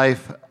Charmed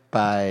Life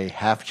by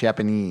Half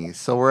Japanese.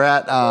 So we're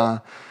at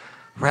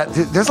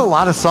There's a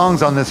lot of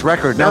songs on this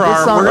record. There Now, this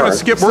are. song- We're gonna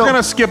skip. so- We're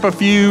gonna skip a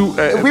few.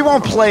 We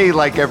won't play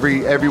like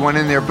everyone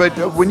in there, but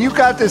when you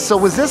got this, so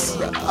was this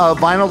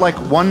vinyl, like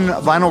one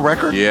vinyl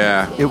record?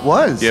 Yeah. It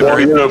was. Yeah. Well,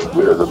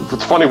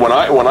 it's funny when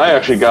I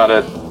actually got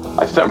it.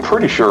 I'm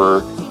pretty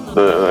sure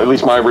at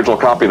least my original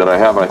copy that I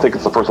have, and I think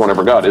it's the first one I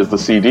ever got, is the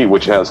CD,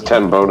 which has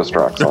 10 bonus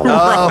tracks on it.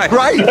 Oh,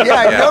 right. Yeah,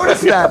 I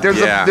noticed that.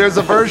 There's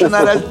a version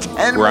that has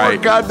 10 more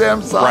Right.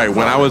 goddamn songs. Right.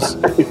 When I was,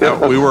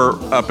 we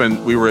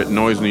were at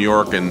Noise New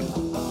York, and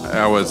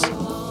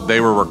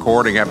they were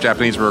recording. Half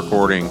Japanese were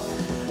recording,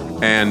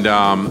 and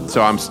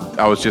so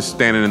I was just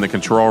standing in the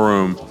control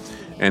room,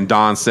 and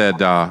Don said,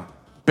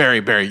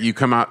 Barry, you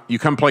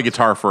come play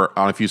guitar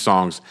on a few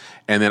songs,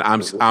 and then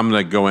I'm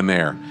gonna go in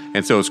there.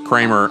 And so it's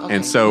Kramer,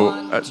 and so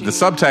the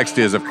subtext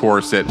is, of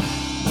course, that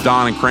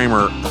Don and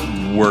Kramer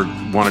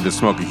wanted to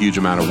smoke a huge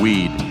amount of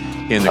weed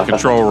in the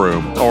control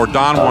room, or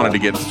Don wanted to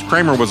get.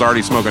 Kramer was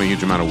already smoking a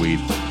huge amount of weed,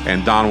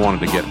 and Don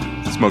wanted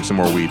to smoke some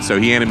more weed. So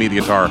he handed me the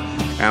guitar,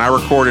 and I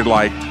recorded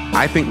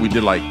I think we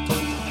did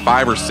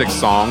 5 or 6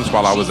 songs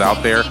while I was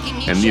out there,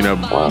 and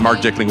Mark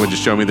Jickling would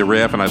just show me the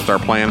riff, and I'd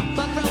start playing.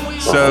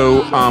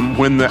 So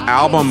when the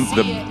album,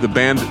 the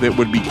band that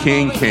would be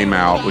King came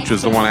out, which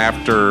was the one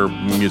after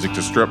Music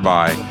to Strip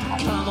By,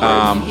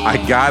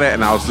 I got it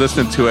and I was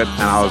listening to it,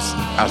 and I was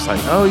like,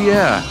 oh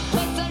yeah,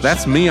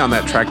 that's me on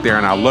that track there.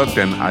 And I looked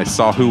and I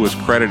saw who was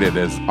credited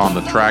as on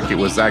the track. It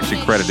was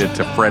actually credited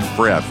to Fred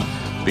Frith,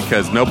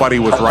 because nobody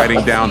was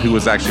writing down who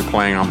was actually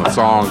playing on the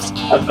songs.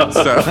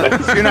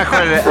 So You're not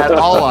credited at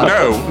all on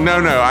it.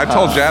 No. I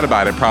told Jad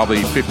about it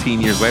probably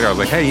 15 years later. I was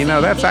like, hey,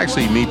 that's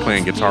actually me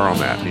playing guitar on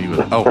that. And he was,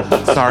 oh,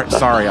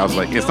 sorry. I was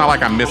like, it's not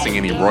like I'm missing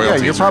any Yeah,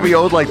 royalties. you're probably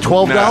owed like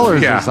 $12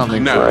 or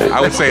something. No, Right.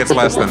 I would say it's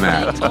less than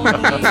that.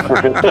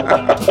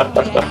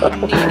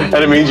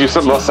 And it means you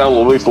must sound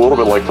at least a little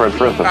bit like Fred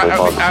Frith.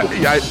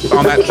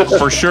 On that,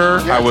 for sure,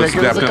 Yeah, I was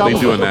take it as a definitely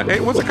doing compliment. that.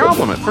 It was a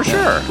compliment, for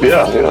sure.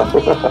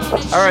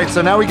 Yeah. All right,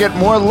 so now we get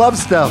more love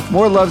stuff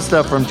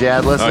from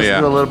Jad. Let's Oh, just yeah.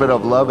 do a little bit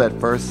of Love at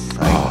First Sight.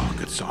 Oh,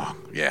 good song.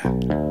 Yeah.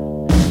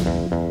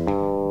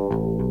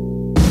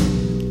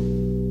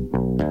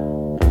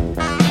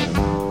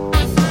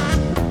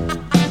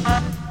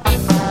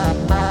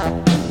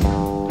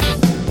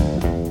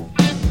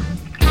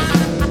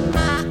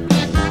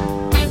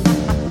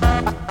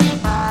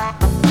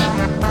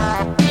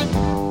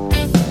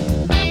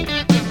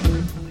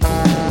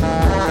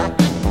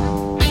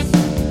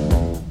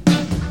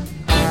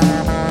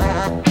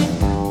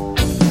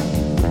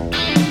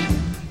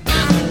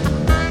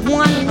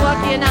 One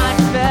look and I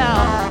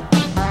fell,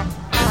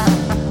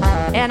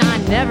 and I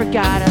never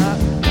got up.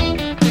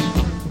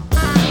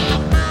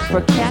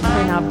 For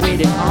Catherine, I've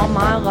waited all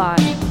my life.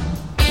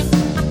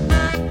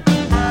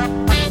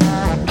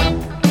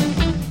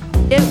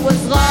 It was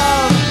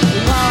love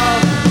at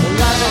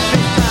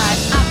first sight.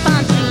 I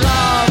found some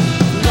love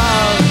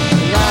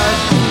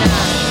tonight.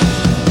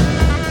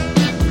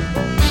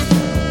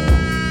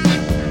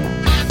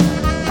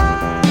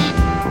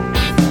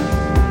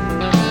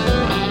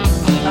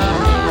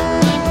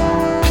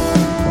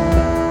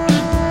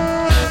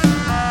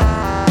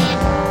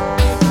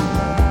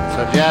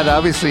 So Jad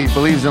obviously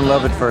believes in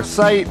Love at First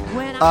Sight.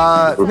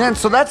 Man,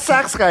 so that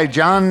sax guy,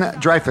 John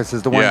Dreyfus,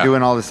 is the one Yeah,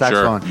 doing all the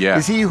saxophone. sure,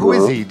 yeah. Who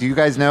is he? Do you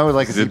guys know?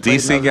 Like, is He's a he played in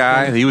DC other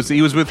guy. things?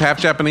 He was with Half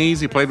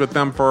Japanese. He played with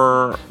them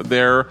for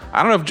their.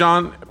 I don't know if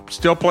John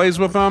still plays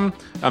with them.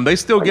 They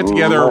still get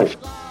together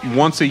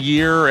once a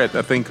year at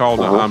a thing called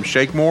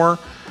Shakemore.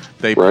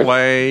 They Right.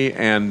 play,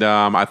 and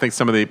I think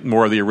some of the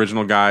more of the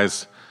original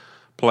guys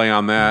play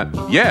on that.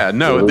 Yeah,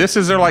 no, this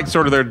is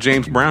their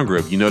James Brown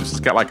groove. You notice it's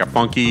got like a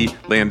funky,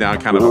 laying down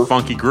kind of a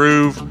funky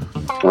groove,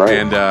 Right.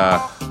 and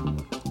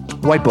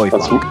White boy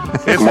funk.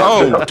 it's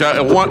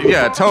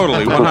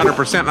totally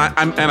 100%.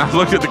 And I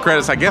looked at the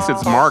credits. I guess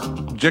it's Mark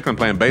Jickling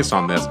playing bass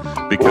on this,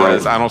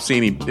 because Right. I don't see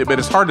any. But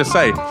it's hard to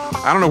say.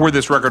 I don't know where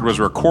this record was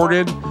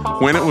recorded,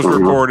 when it was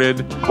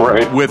recorded,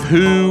 Right. with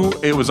who.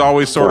 It was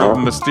always sort of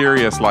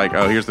mysterious. Like,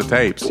 oh, here's the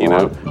tapes.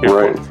 Right.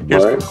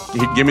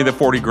 Give me the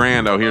 40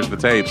 grand. Oh, here's the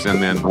tapes, and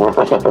then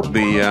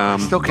the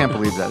Still can't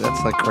believe that.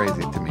 That's like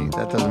crazy to me.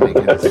 That doesn't make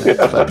any sense.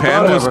 But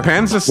whatever.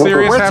 Penn's a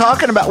serious. We're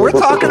talking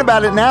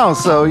about it now,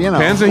 so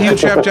Penn's a huge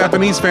Half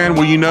Japanese fan.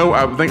 Well,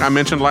 I think I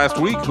mentioned last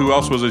week who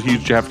else was a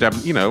huge Half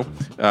Japanese.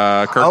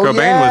 Kurt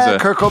Cobain was a.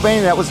 Kurt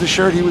Cobain. That was the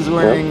shirt he was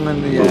wearing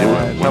when the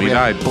When he probably had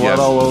died, blood yes.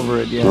 all over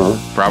it. Yeah,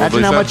 Probably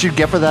Imagine how so. much you'd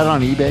get for that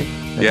on eBay.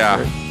 That Yeah.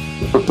 shirt.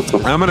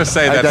 I'm going to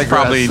say I that's digress.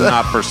 probably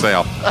not for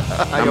sale.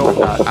 I hope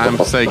not. I'm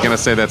going to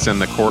say that's in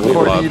the Courtney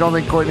Courtney, Love. you don't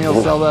think Courtney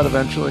will sell that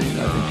eventually?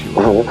 I think she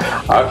will.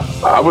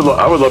 I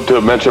would love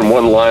to mention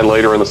one line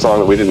later in the song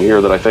that we didn't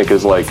hear that I think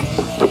is like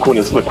the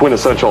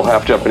quintessential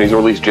Half Japanese, or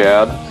at least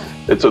Jad.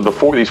 It's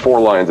these 4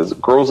 lines. It's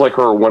girls like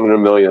her are 1 in a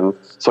million,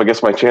 so I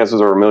guess my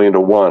chances are 1,000,000 to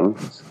 1.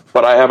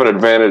 But I have an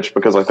advantage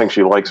because I think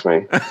she likes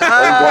me.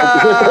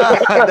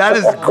 That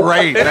is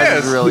great. That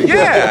is really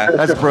yeah. good.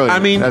 That's brilliant. I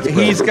mean, That's he's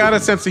brilliant. got a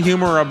sense of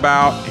humor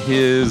about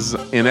his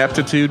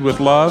ineptitude with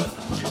love.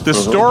 The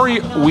story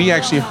we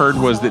actually heard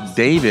was that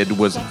David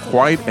was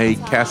quite a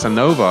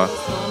Casanova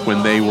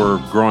when they were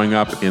growing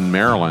up in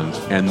Maryland,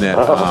 and that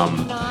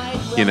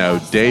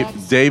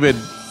David.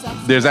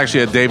 There's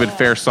actually a David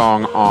Fair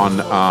song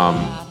on.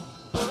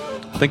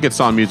 I think it's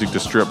on Music to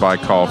Strip By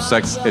called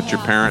 "Sex at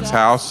Your Parents'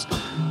 House,"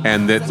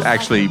 and that's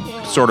actually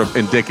sort of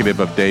indicative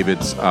of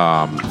David's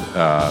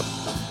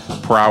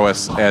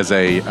prowess as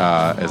a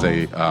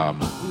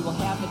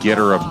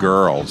getter of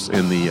girls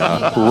in the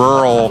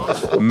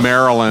rural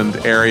Maryland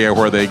area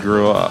where they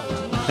grew up.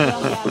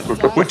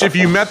 Which, if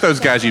you met those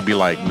guys, you'd be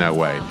like, "No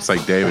way!" It's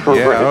like David.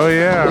 Yeah, Right. oh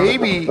yeah.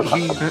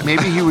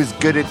 Maybe he was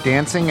good at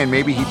dancing, and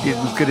maybe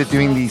was good at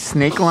doing the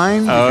snake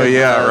line. Oh, because,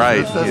 yeah,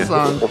 right. That Yeah.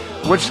 song,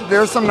 which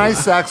there's some nice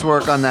sax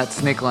work on that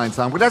snake line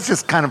song, but that's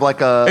just kind of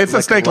like a. It's a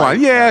like snake light-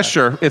 line. Yeah,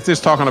 sure. It's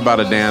just talking about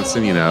a dance,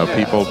 and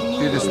people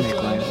Do the snake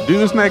line. do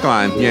the snake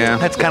line. Yeah.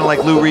 That's kind of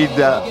like Lou Reed,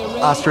 the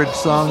ostrich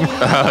song.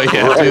 Oh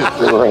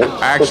yeah. Right.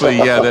 Actually,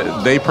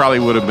 yeah. They probably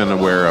would have been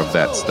aware of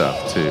that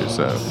stuff too.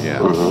 So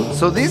yeah.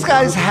 So these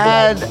guys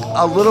had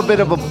a little bit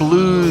of a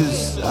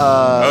blues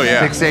yeah.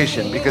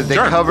 fixation because they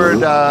Sure. covered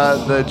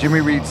the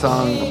Jimmy Reed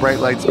song "Bright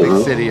Lights, Big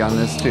City" on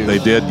this too. They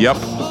did. Yep.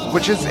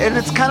 Which is, and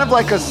it's kind of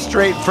like a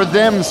straight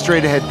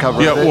ahead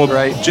cover. Yeah. of it, Well,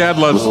 right? Jad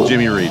loves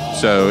Jimmy Reed,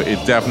 so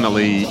it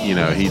definitely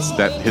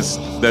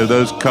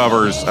those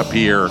covers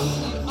appear,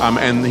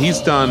 and he's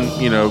done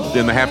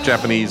in the half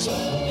Japanese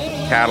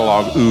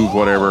catalog,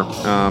 whatever.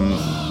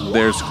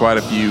 There's quite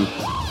a few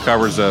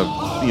covers of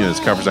there's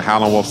covers of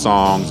Howlin' Wolf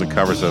songs and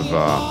covers of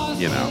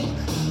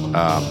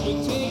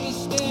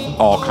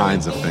all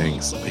kinds of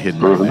things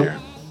hidden in there.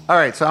 All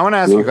right, so I want to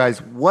ask you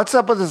guys, what's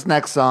up with this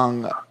next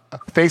song,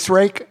 Face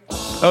Rake?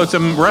 Oh, it's a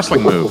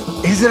wrestling move.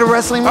 Is it a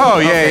wrestling move? Oh,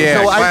 yeah, Okay, yeah.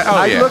 So Oh,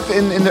 I yeah. looked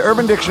in the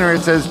Urban Dictionary,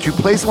 it says to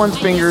place one's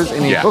fingers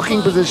in a Yeah.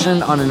 hooking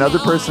position on another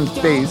person's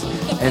face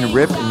and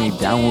rip in a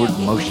downward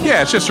motion.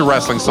 Yeah, it's just a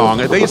wrestling song.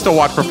 They used to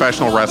watch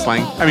professional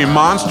wrestling. I mean,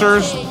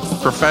 Monsters,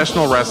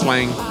 professional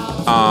wrestling.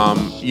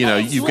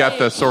 You've got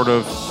the sort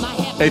of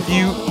if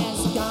you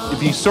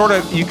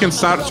can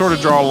sort of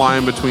draw a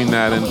line between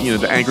that and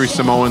the Angry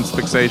Samoans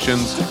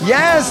fixations.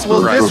 Yes,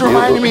 well, Right. this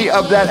reminded me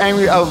of that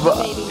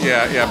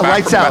Yeah.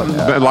 Lights Out.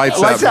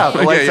 Lights Out.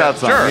 The Lights Yeah, Out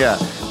song. Sure. Yeah.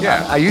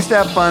 Yeah. I used to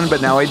have fun,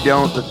 but now I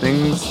don't. The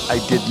things I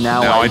did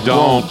now, No, I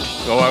don't. won't.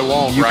 Oh, I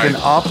won't. You right. can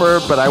offer,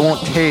 but I won't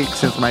take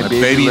since my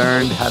baby baby-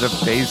 learned how to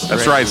face.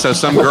 That's rake. right. So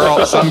some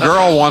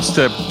girl wants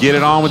to get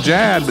it on with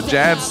Jad, but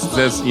Jad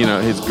says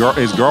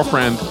his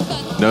girlfriend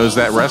knows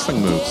that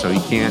wrestling move, so he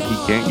can't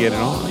get it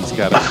on. He's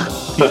got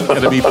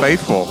to be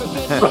faithful.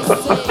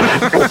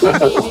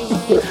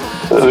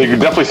 You can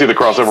definitely see the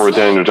crossover with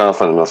Daniel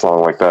Johnson in a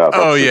song like that.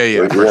 Oh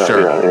yeah, for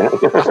sure, yeah.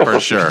 for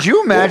sure. Could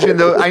you imagine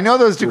though? I know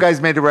those two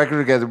guys made a record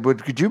together,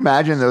 but could you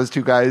imagine those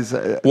two guys?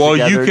 Well,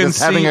 together, you can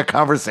just having see- a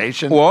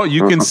conversation. Well,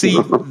 you can see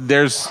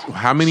there's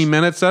how many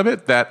minutes of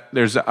it that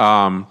there's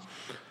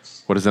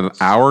what is it, an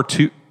hour,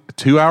 2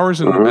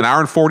 hours, and an hour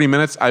and 40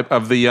 minutes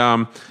of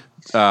the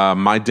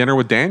My Dinner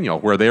with Daniel,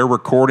 where they're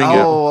recording it.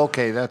 Oh,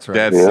 okay, that's right.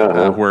 That's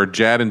Yeah. where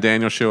Jad and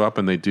Daniel show up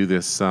and they do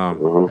this.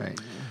 Right.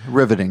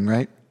 Riveting,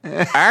 right?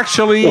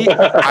 Actually,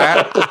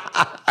 I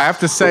have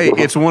to say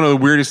it's one of the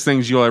weirdest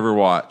things you'll ever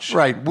watch.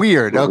 Right.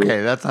 Weird.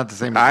 Okay, that's not the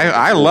same.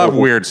 I love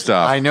weird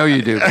stuff. I know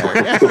you do.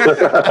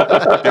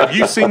 Have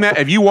you seen that?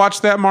 Have you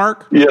watched that,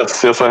 Mark?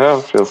 Yes, I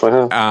have.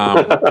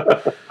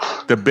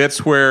 The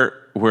bits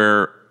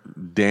where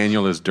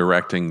Daniel is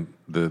directing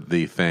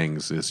the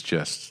things is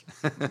just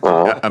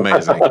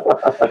amazing.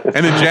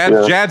 And then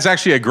Jad's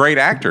actually a great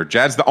actor.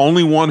 Jad's the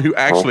only one who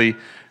actually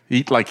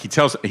he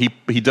starts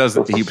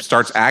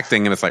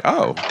acting and it's like,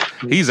 oh,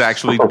 he's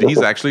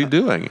actually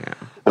doing it.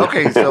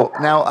 Okay, so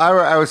now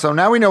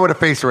now we know what a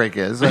face rake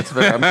is. That's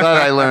fair. I'm glad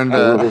I learned.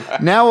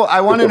 Now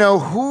I want to know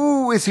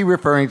who is he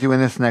referring to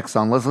in this next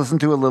song. Let's listen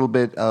to a little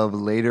bit of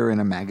Later in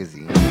a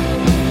Magazine.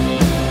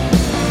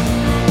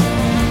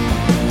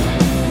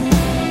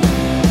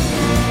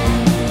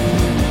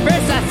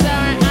 First I saw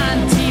her on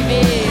TV.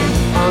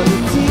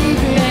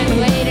 Then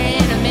later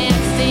in a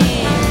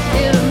magazine.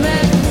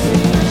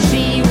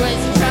 She was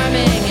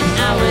charming and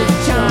I was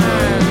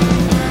charmed.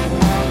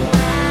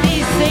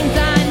 These things I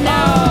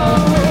know.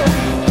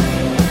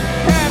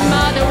 Her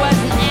mother was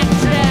an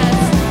actress.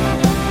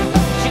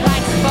 She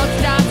likes both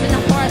dogs and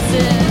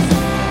horses,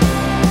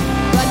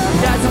 but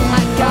doesn't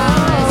like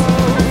guys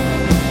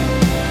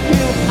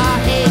who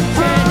are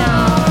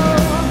eternal.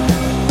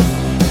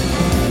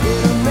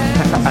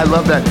 I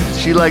love that.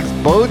 She likes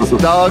boats,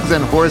 dogs,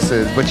 and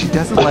horses, but she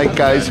doesn't like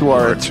guys who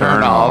are a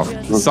turn off.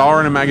 Saw her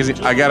in a magazine.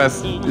 I gotta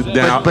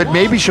now. But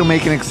maybe she'll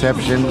make an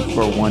exception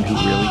for one who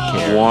really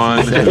cares.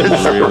 One.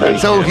 Really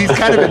So he's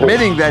kind of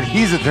admitting that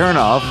he's a turn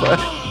off.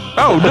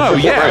 Oh no,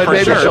 yeah, But for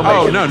maybe sure. she'll make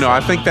Oh it. no. I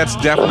think that's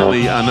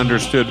definitely an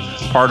understood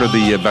part of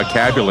the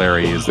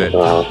vocabulary is that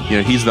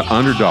he's the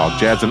underdog.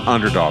 Jad's an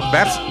underdog.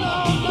 That's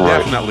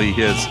definitely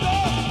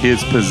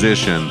his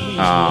position.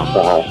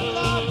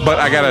 But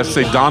I gotta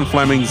say, Don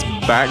Fleming's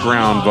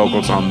background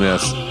vocals on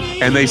this,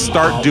 and they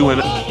start doing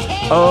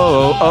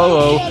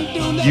oh.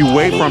 You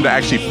wait for them to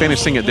actually finish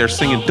singing. They're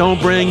singing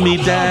 "Don't Bring Me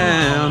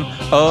Down."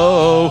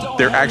 Oh, know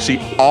they're actually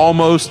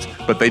almost,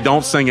 but they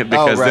don't sing it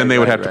because then they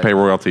would have to pay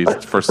royalties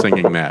for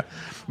singing that.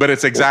 But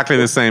it's exactly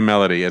the same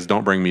melody as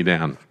 "Don't Bring Me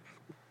Down."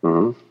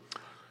 Mm-hmm.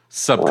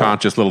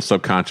 Little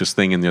subconscious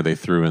thing in there they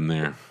threw in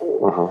there.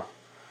 Uh-huh.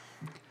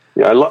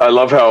 Yeah, I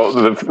love how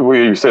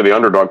you say the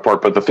underdog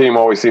part, but the theme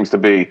always seems to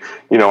be,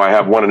 I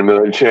have 1 in a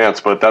million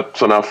chance, but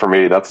that's enough for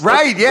me. That's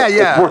right.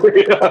 Yeah.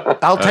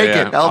 I'll take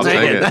it. I'll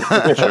take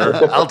it.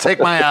 Sure. I'll take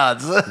my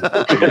odds.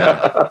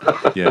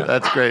 Yeah.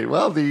 That's great.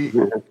 Well, the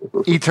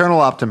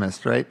eternal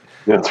optimist, right?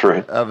 That's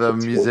right. Of a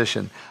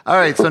musician. All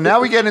right. So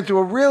now we get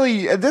into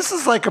this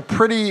is like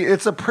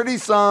it's a pretty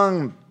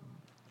song.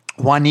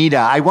 Juanita.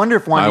 I wonder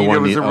if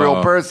Juanita was a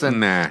real person.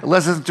 Nah.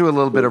 Let's listen to a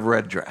little bit of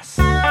Red Dress.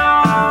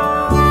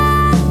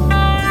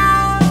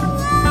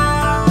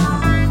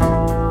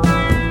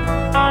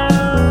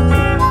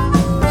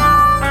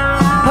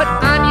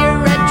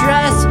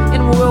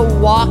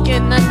 Walk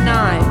in the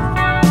night.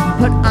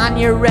 Put on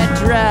your red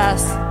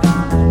dress.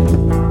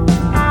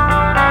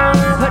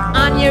 Put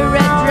on your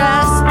red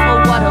dress. Oh,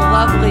 what a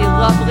lovely,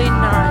 lovely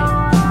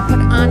night. Put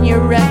on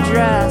your red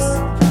dress.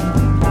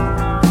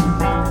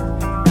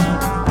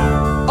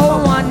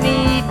 Oh,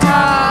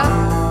 Juanita,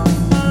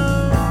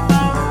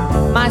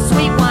 my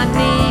sweet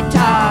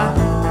Juanita.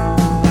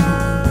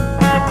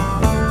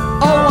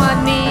 Oh,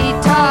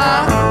 Juanita,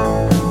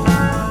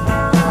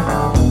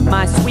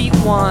 my sweet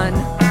one.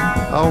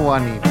 Oh,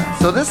 Juanita.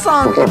 So this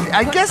song,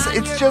 I guess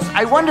it's just,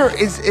 I wonder,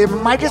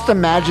 am I just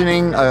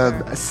imagining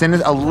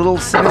a little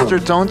sinister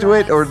tone to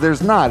it, or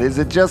there's not? Is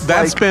it just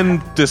That's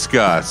been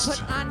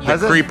discussed.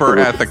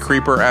 The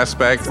creeper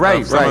aspect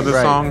of some of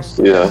the songs.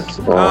 Yeah.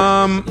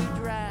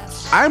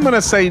 I'm going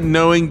to say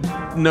knowing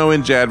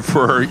Jad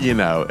for,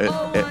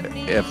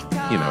 if,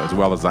 as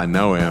well as I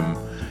know him,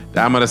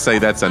 I'm going to say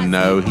that's a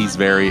no.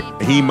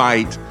 He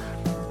might,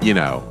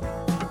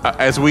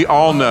 as we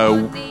all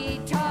know,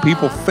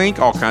 people think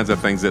all kinds of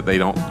things that they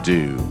don't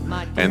do,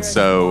 and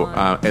so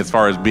as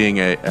far as being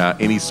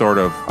any sort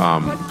of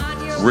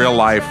real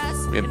life,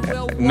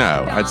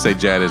 no, I'd say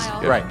Jad is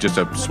just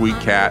a sweet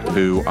cat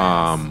who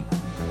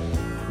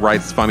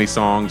writes funny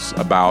songs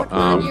about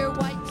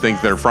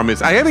things that are from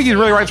his. I think he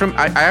really writes from.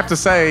 I have to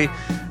say,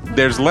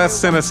 there's less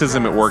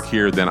cynicism at work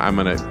here than I'm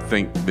going to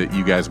think that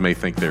you guys may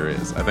think there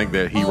is. I think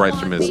that he writes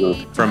from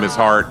his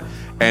heart.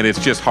 And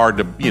it's just hard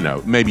to,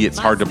 maybe it's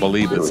hard to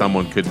believe that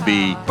someone could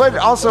be. But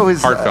also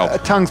his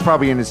heartfelt. Tongue's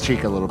probably in his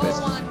cheek a little bit.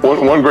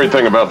 One great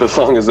thing about this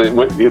song is that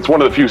it's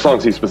one of the few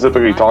songs he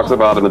specifically talks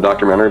about in the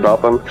documentary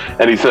about them.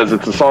 And he says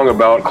it's a song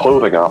about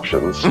clothing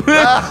options.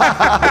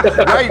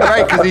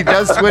 right, because he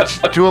does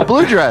switch to a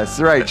blue dress.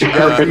 Right, he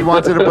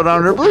wants her to put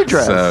on her blue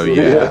dress. So,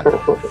 yeah.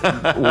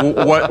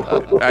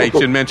 What I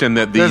should mention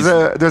that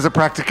there's a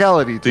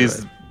practicality to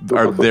it.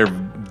 They're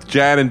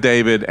Jad and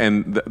David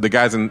and the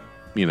guys and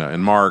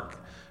Mark.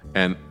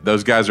 And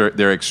those guys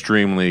they're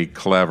extremely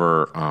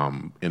clever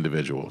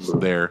individuals.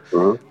 They're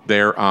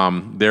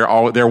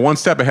one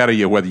step ahead of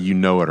you whether you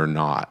know it or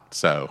not.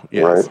 So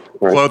yes,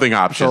 right. Clothing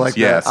options. So like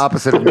yes,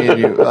 opposite of me and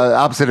you.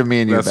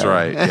 That's better.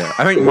 right. Yeah,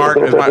 I think Mark.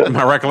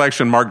 my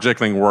recollection. Mark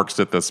Jickling works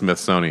at the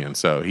Smithsonian,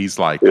 so he's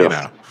like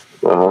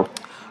Uh-huh.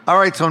 All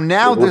right, so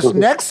now this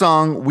next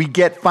song, we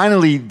get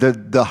finally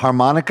the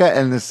harmonica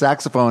and the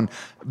saxophone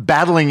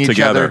battling each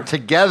other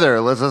together.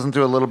 Let's listen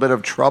to a little bit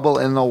of Trouble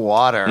in the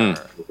Water.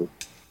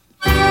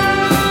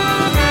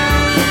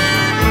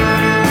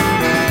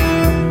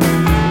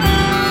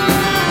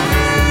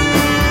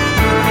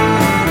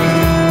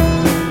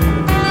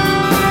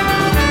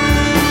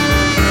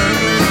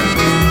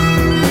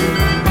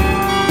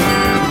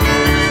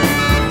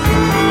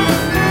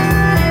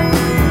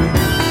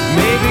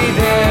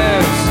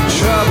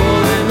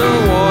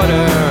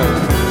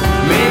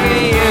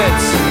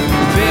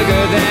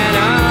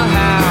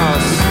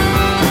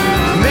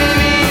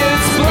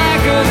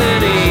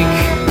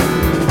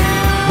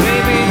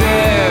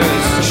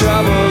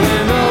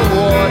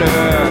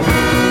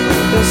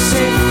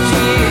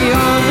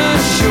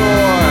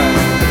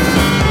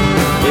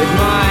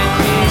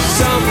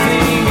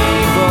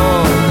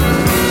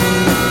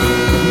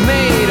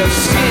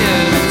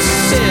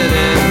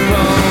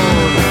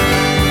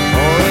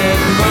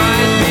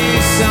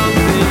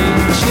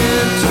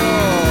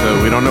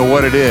 Know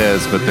what it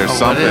is, but there's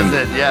something. What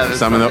is it? Yeah, there's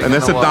something and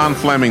that's a Don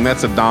Fleming.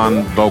 That's a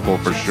Don vocal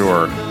for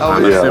sure.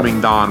 I'm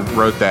assuming Don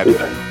wrote that.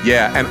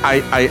 Yeah, and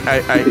I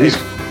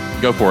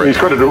go for it. He's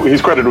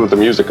credited with the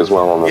music as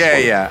well on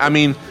this. Yeah. I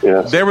mean,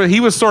 he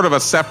was sort of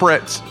a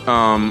separate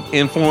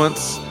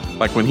influence.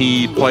 Like when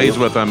he plays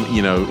with them,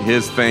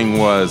 his thing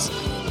was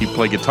he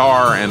played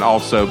guitar, and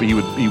also he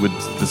would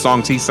the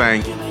songs he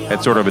sang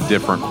had sort of a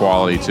different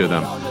quality to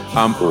them.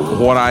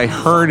 What I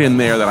heard in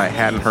there that I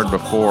hadn't heard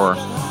before.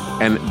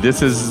 And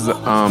this is,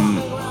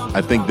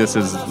 I think this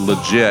is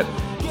legit,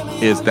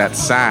 is that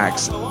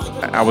sax.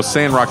 I was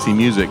saying Roxy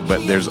Music,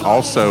 but there's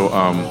also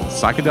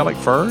Psychedelic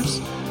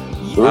Furs,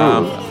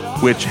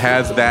 which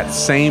has that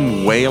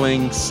same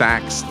wailing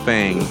sax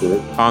thing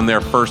on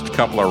their first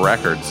couple of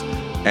records.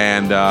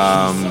 And,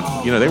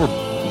 they were,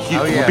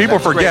 people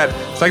forget,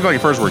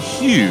 Psychedelic Furs were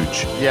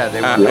huge. Yeah, they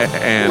were.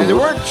 And there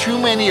weren't too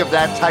many of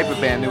that type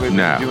of band who would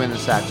No. be doing the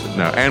saxophone.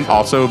 no, and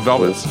also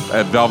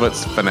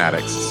Velvet's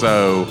fanatics.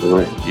 So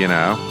you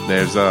know,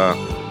 there's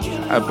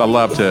I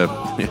love to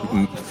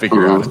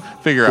figure out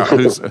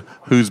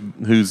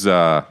who's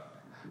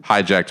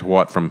hijacked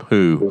what from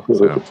who.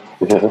 So.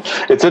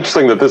 It's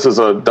interesting that this is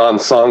a Don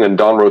song and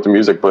Don wrote the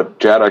music, but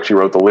Jad actually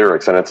wrote the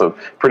lyrics, and it's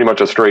pretty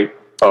much a straight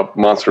up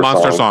monster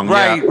song.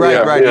 Right.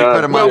 Yeah. He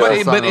put a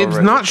monster But song it's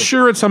over not it.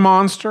 sure it's a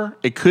monster.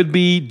 It could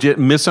be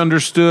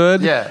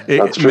misunderstood. Yeah.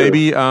 That's true.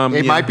 Maybe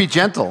It might be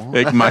gentle.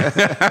 It might.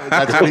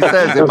 That's what he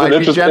says. It might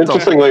be gentle.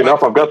 Interestingly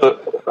enough, I've got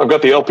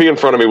the LP in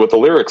front of me with the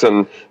lyrics,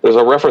 and there's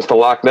a reference to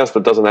Loch Ness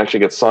that doesn't actually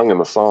get sung in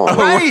the song.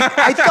 Right,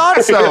 I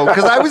thought so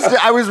because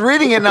I was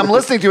reading it and I'm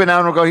listening to it now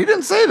and I'll go, he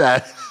didn't say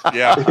that.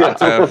 Yeah.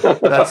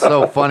 That's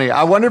so funny.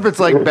 I wonder if it's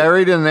like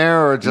buried in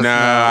there or just.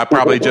 No,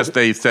 probably just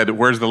they said,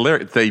 "Where's the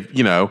lyric?" They,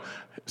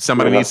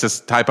 somebody needs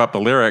to type up the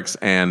lyrics,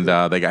 and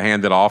they got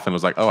handed off, and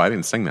was like, "Oh, I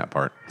didn't sing that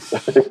part."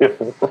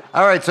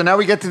 All right, so now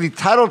we get to the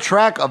title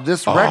track of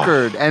this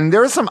record, and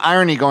there is some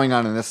irony going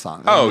on in this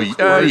song. Oh,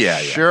 For yeah.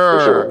 sure.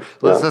 For sure.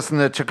 Let's Yeah. listen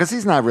to because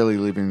he's not really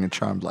living a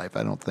charmed life,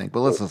 I don't think.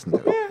 But let's listen to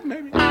it.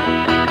 Maybe.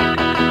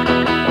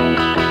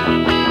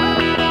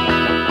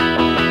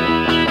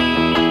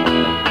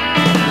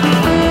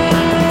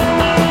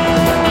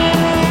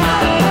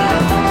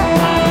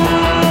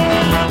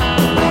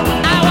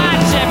 I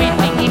watch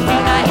everything you do,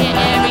 I hear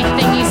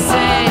everything you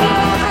say.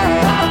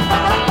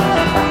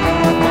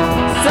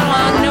 So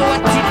I know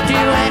what to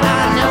do and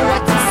I know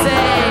what to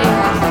say.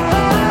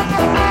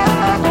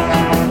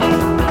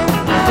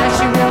 Does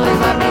she really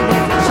love me?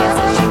 There's a chance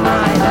that she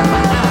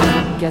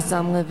might. Guess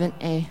I'm living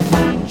a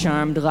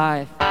charmed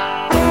life.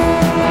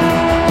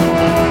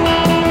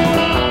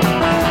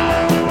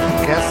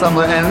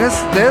 And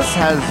this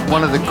has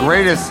one of the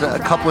greatest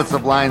couplets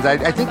of lines.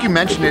 I think you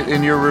mentioned it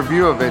in your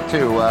review of it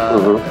too.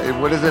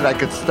 What is it? I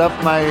could stuff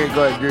my.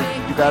 Go ahead. You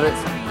got it.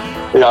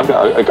 Yeah,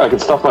 I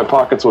could stuff my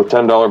pockets with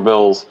 $10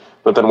 bills,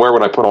 but then where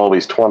would I put all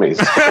these 20s?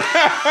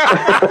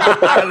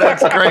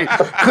 That's great.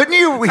 Couldn't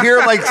you hear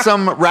like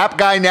some rap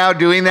guy now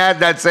doing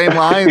that same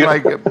line?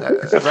 Like,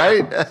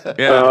 right?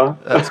 Yeah.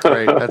 That's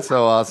great. That's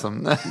so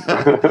awesome.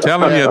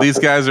 Telling you, these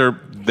guys are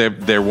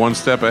they're one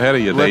step ahead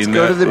of you. Let's They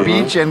go know- to the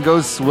beach and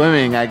go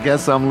swimming. I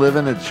guess I'm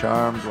living a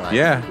charmed life.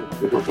 Yeah.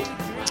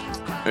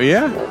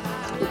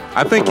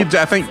 I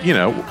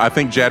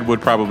think Jad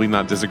would probably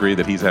not disagree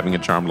that he's having a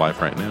charmed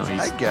life right now.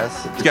 I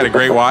guess. He's got a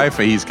great wife.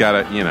 He's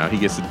got he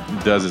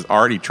does his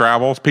art. He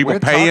travels. People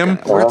pay him.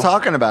 We're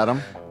talking about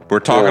him. We're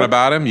talking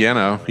about him.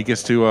 He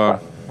gets to.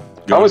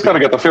 I always kind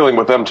of get the feeling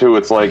with them too.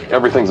 It's like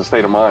everything's a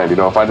state of mind.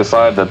 If I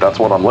decide that that's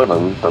what I'm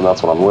living, then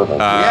that's what I'm living.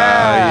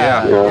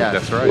 Yeah.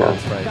 That's right.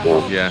 That's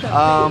right.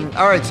 Yeah.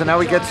 All right, so now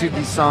we get to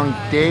the song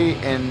 "Day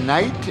and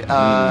Night."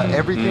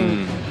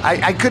 Everything.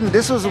 I couldn't.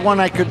 This was the one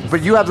I could,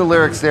 but you have the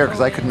lyrics there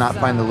because I could not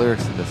find the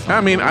lyrics to this song.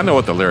 I mean, I know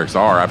what the lyrics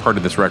are. I've heard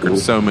of this record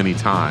so many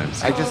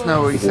times. I just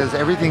know he says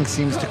everything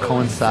seems to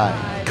coincide.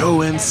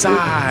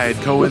 Coincide.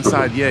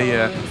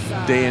 Yeah.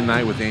 Day and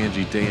night with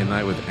Angie. Day and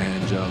night with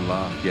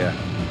Angela. Yeah.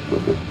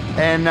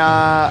 And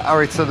all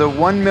right, so the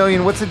 1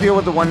 million. What's the deal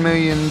with the 1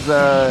 million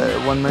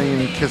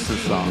kisses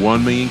song?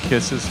 1 million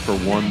kisses for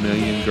 1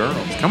 million girls.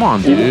 Come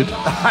on, dude.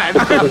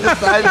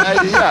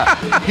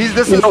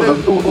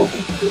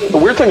 The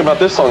weird thing about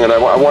this song, and I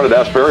wanted to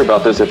ask Barry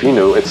about this if he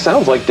knew, it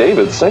sounds like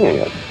David singing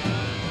it.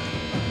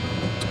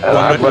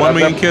 And 1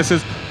 million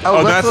kisses.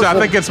 I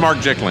think it's Mark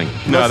Jickling.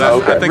 No,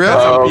 that's okay. I think Really?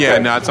 that's Okay. yeah.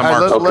 No, it's a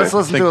Mark. Let's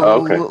listen to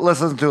Okay.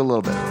 let's listen to a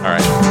little bit. All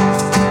right.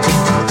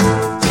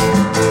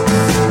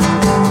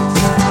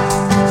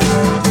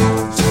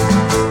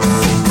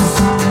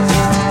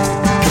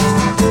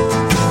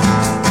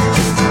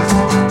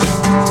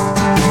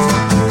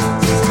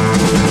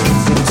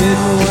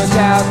 Didn't work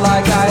out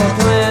like I had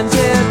planned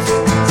it,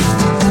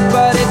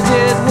 but it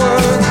did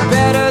work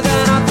better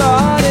than I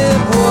thought it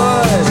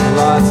would.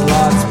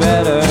 Lots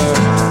better.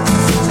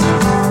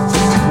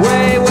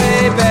 Way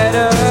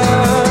better.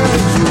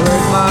 You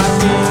hurt my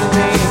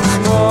feelings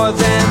more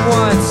than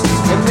once.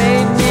 It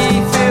made me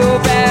feel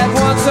bad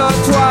once or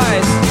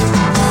twice.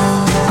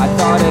 I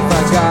thought if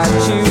I got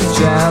you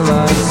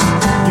jealous,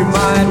 you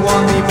might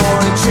want me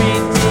more and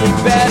treat me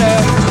better.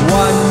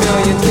 1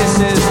 million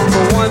kisses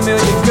for 1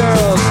 million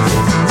girls,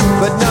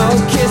 but no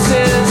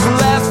kisses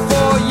left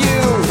for you.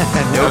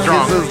 No was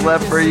wrong. kisses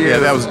left for you. Yeah,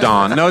 that was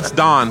Don. No, it's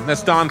Don.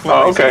 That's Don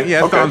Fleming. Oh, okay. Yeah,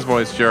 it's Okay. Don's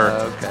voice. Sure.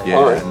 Okay. Yeah.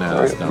 all right, No, all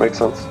that's right. Don. Makes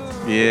sense.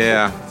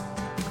 Yeah.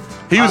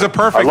 He was a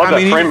perfect. I love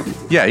that he frame.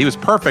 was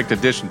perfect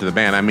addition to the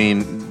band. I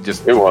mean,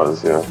 just It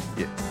was, yeah.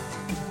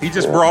 he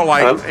just brought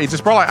like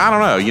I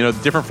don't know,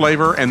 different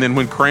flavor. And then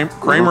when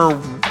Kramer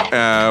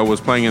was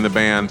playing in the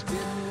band,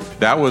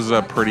 that was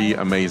a pretty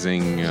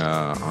amazing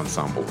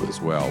ensemble as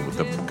well. With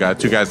the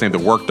two guys named the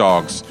Work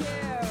Dogs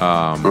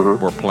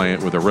were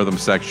playing with a rhythm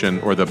section,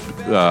 or they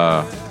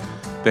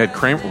had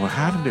Kramer. Well,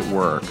 how did it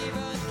work?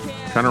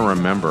 I'm trying to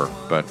remember,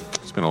 but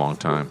it's been a long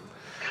time.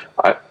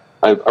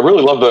 I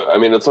really love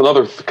it's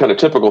another kind of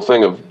typical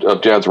thing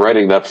of Jad's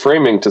writing, that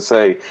framing to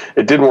say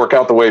it didn't work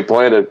out the way he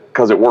planned it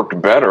because it worked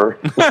better.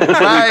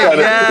 Right,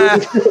 yeah.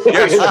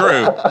 It's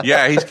true.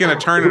 Yeah, he's going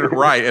to turn it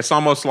right. It's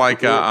almost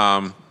like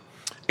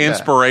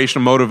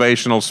inspirational,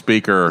 motivational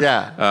speaker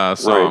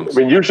songs. Right. I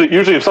mean, usually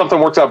if something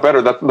works out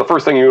better, the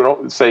first thing you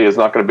don't say is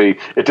not going to be,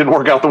 it didn't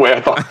work out the way I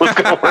thought it was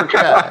going to work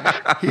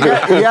out.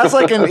 He has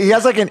like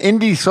an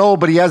indie soul,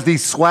 but he has the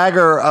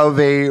swagger of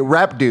a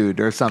rap dude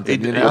or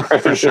something, you know?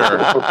 For sure.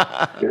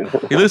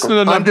 You listen to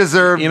enough,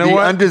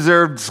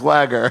 undeserved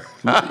swagger.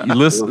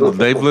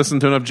 They've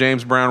listened to enough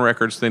James Brown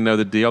records. They know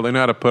the deal. They know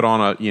how to put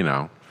on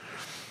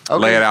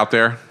lay it out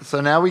there.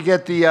 So now we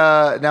get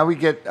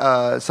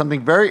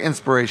something very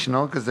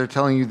inspirational, because they're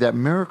telling you that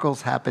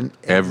miracles happen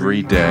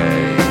every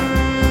day.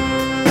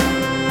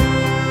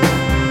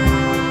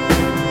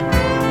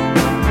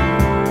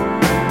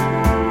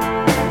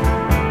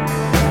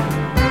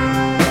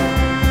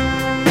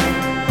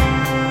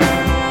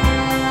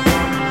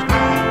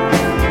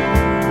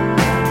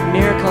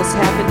 Miracles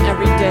happen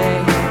every day.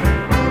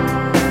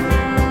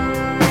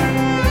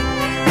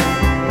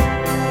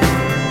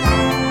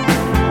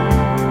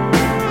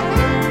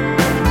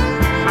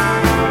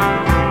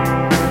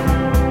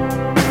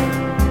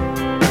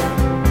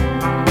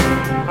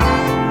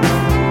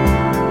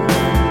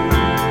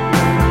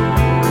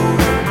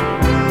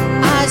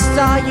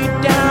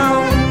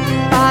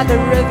 The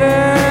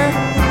river,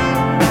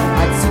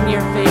 I'd seen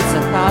your face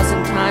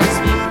 1,000 times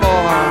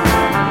before,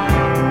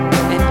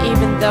 and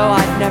even though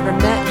I'd never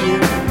met you,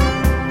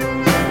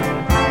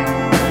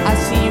 I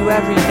see you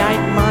every night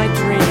in my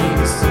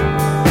dreams.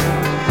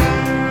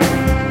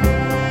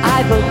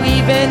 I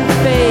believe in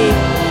faith.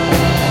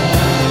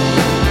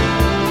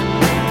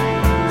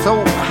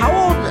 So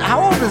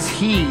how old is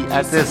he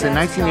at this in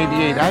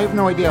 1988? I have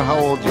no idea how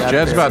old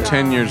Jad's about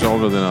 10 years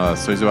older than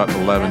us, so he's about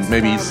 11.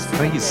 Maybe I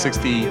think he's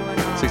 60,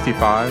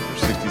 65 or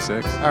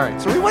 66. All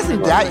right, so he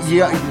wasn't that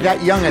young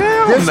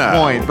at this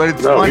point, but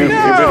it's funny.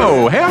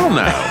 Hell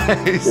no.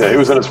 Yeah, he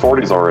was in his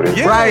 40s already.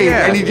 Yeah, right,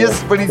 yeah. And he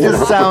just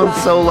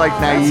sounds so like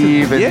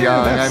naive and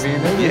young. I mean,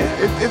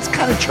 it's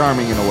kind of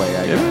charming in a way.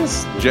 I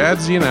guess. It is.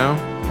 Jad's,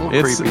 a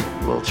little creepy, a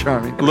little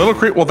charming. A little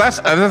creepy. Well, that's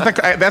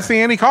the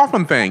Andy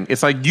Kaufman thing.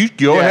 It's like you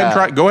go ahead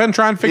and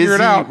try and figure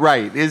it out.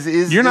 Right?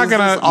 Is you're not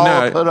gonna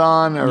all put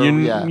on? Or,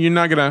 you're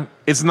not gonna.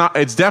 It's not.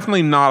 It's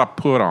definitely not a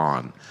put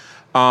on.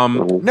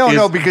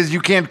 No, because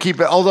you can't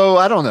keep it. Although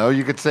I don't know,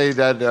 you could say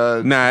that.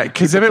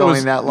 Because if it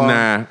was that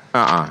long,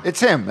 it's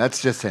him.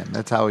 That's just him.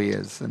 That's how he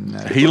is.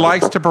 And he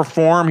likes to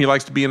perform. He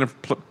likes to be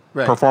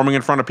performing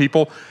in front of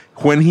people.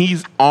 When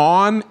he's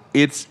on,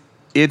 it's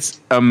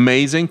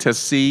amazing to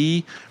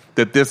see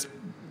that this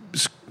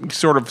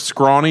sort of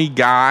scrawny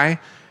guy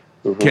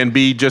can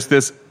be just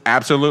this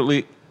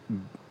absolutely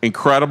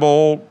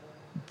incredible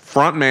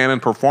frontman and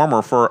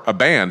performer for a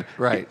band.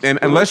 Right. And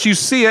unless you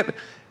see it,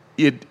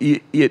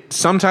 it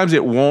sometimes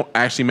it won't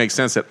actually make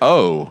sense that,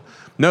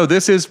 no,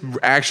 this is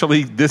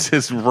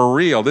for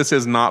real. This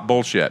is not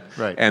bullshit.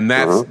 Right. And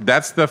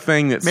that's the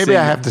thing that maybe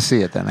I have to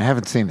see it then. I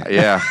haven't seen it.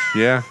 Yeah.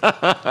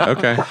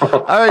 Okay.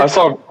 I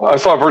saw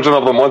a version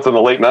of them once in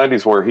the late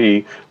 90s where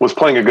he was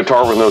playing a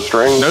guitar with no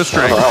strings. No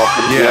strings.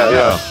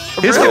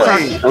 His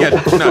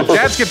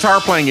Jad's guitar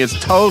playing is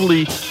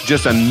totally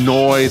just a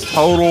noise,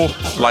 total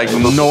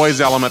noise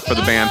element for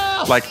the band.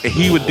 Like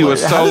he would do a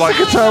solo. How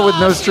does a guitar with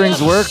no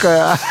strings work?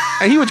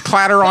 He would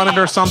clatter on it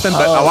or something,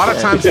 but a lot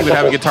of times he would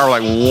have a guitar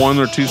with like 1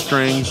 or 2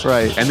 strings,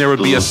 right? And there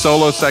would be a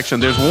solo section.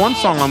 There's one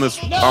song on the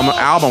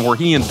album where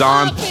he and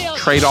Don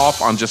trade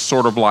off on just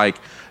sort of like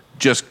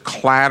just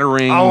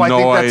clattering noise. I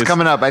think that's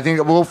coming up.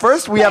 Well,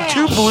 first we have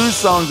 2 blues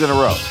songs in a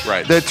row.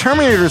 Right. The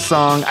Terminator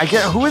song.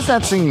 who is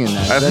that singing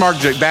that?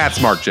 That's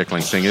Mark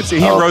Jickling singing.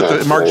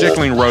 Mark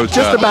Jickling wrote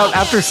just about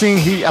after seeing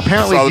he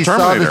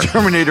saw the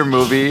Terminator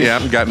movie.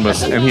 Yeah,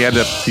 and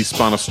he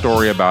spun a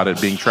story about it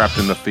being trapped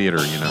in the theater.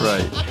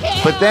 Right.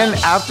 But then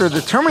after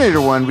the Terminator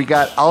one, we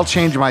got "I'll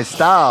Change My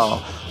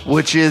Style,"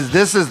 which is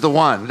this is the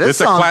one. This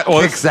song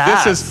kicks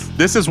ass.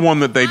 This is one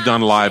that they've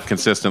done live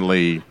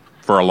consistently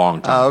for a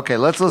long time. Okay,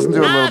 let's listen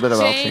to a little bit of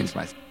 "I'll Change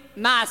My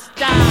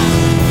Style."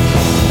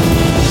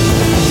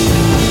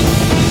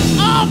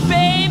 Oh,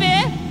 baby,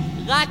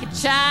 like a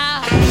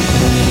child.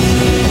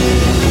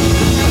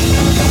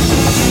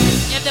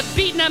 If the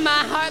beating of my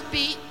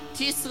heartbeat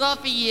too slow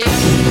for you,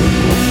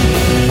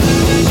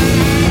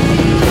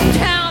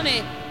 tell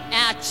me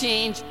I'll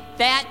change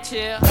that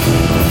too.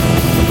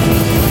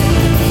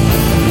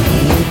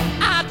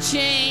 I'll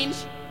change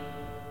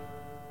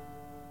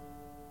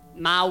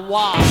my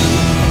walk.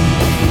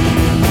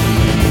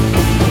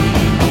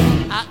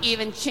 I'll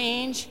even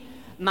change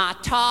my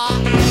talk.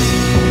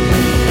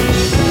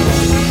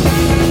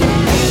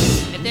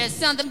 If there's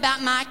something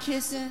about my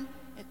kissing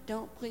that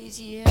don't please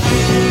you,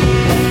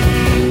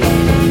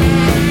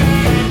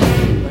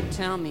 well,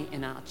 tell me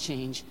and I'll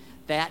change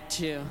that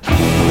too.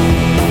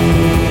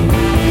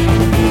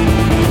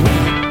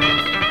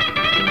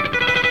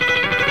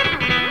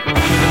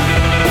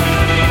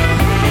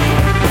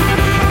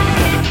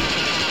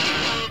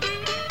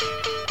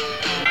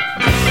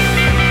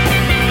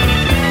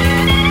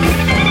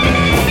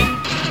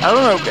 I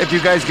don't know if you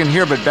guys can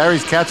hear, but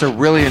Barry's cats are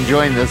really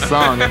enjoying this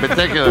song in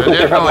particular.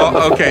 They're going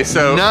Okay,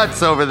 so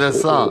nuts over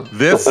this song.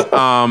 this,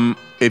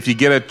 if you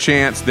get a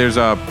chance, there's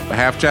a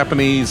half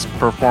Japanese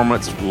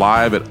performance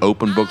live at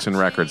Open Books and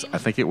Records. I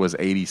think it was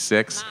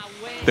 86.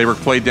 They were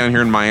played down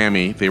here in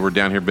Miami. They were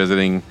down here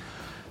visiting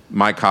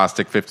Mike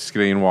Kostick, 50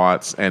 Skillion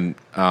Watts, and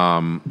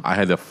I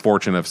had the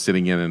fortune of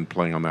sitting in and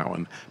playing on that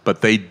one.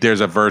 But there's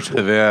a version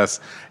of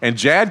this, and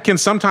Jad can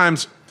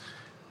sometimes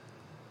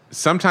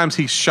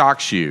he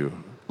shocks you.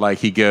 Like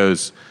he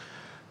goes,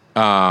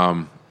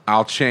 I'll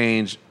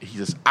change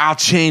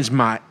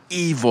my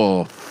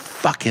evil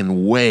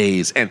fucking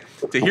ways. And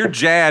to hear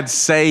Jad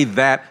say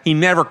that, he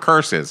never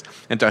curses,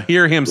 and to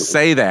hear him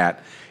say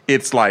that,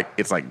 it's like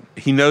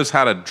he knows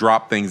how to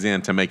drop things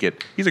in to make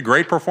it. He's a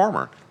great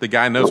performer. The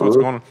guy knows what's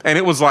going on. And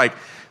it was like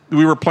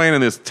we were playing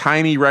in this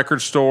tiny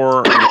record store.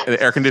 And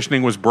the air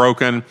conditioning was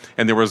broken,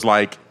 and there was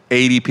like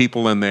 80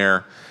 people in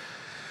there.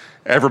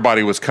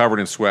 Everybody was covered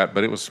in sweat,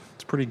 but it's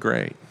pretty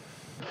great.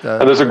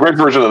 And there's a great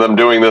version of them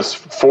doing this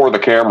for the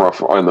camera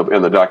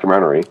in the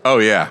documentary. Oh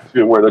yeah,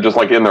 where they're just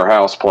like in their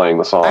house playing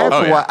the song. I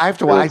have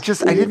to watch.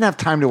 I didn't have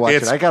time to watch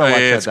it. I gotta watch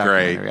that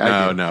documentary. It's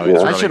great.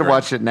 No, I should have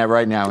watched it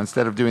right now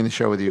instead of doing the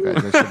show with you guys.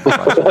 I should have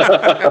watched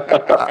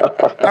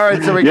it. All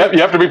right, so you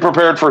have to be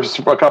prepared for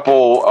a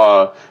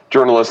couple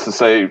journalists to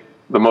say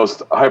the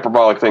most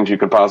hyperbolic things you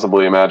could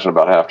possibly imagine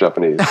about half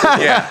Japanese.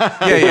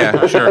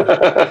 yeah, sure.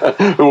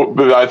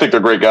 I think they're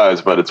great guys,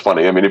 but it's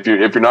funny. I mean, if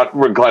you're not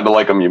inclined to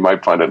like them, you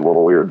might find it a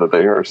little weird that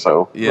they are.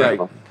 So yeah. Right.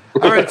 All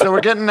right, so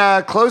we're getting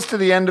close to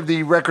the end of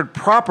the record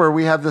proper.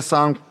 We have the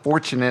song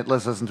 "Fortunate."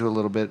 Let's listen to a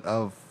little bit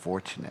of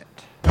 "Fortunate."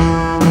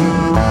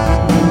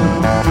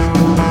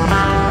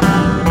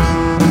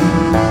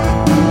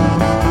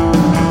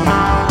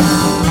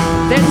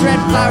 There's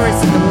red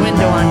flowers in the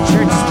window on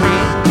Church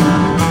Street,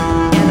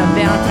 and a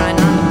Valentine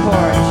on the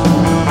porch,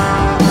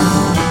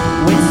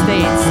 which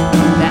states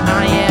that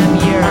I am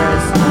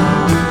yours,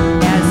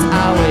 as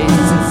always,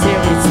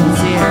 sincerely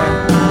sincere.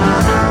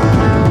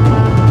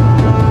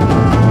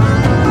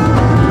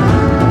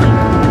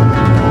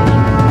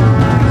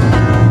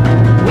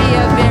 We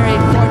are very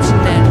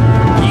fortunate,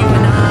 you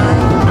and I.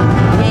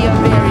 We are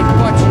very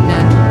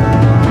fortunate.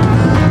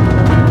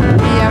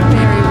 We are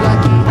very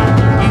lucky,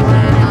 you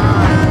and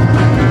I.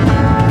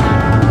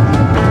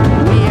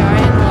 We are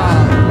in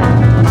love.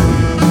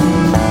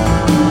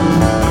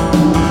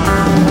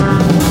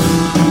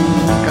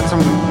 Got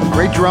some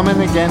great drumming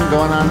again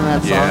going on in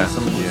that song. Yeah,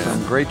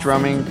 Some great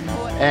drumming.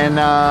 And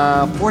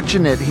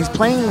fortunate. He's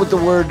playing with the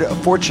word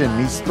fortune.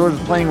 He's sort of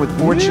playing with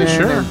fortune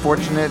sure. and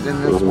fortunate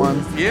in this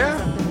one. Yeah.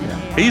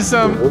 He's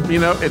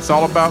it's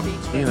all about,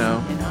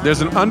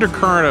 there's an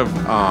undercurrent of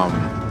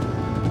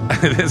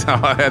this is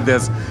how I had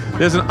this.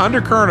 There's an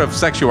undercurrent of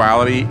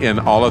sexuality in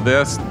all of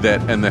this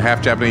and the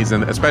half Japanese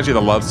and especially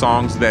the love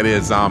songs that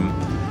is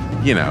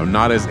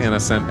not as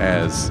innocent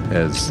as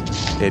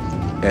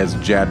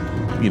Jad,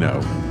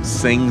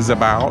 sings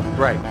about.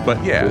 Right.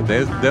 But yeah,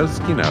 those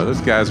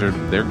guys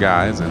they're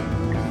guys and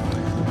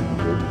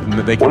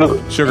they can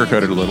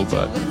sugarcoat it a little,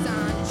 but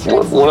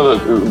one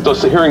of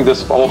just hearing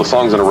all the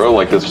songs in a row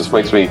like this just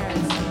makes me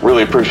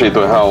really appreciate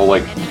how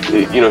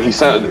he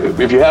sounded.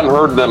 If you hadn't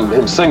heard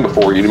him sing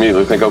before, you'd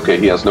immediately think, okay,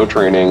 he has no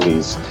training,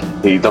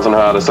 he doesn't know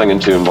how to sing in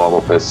tune, blah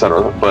blah,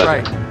 etc. But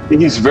Right.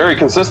 he's very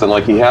consistent.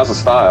 Like he has a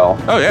style.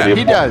 Oh yeah, and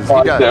he does.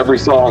 To every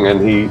song, and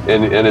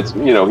it's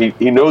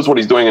he knows what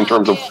he's doing in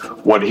terms of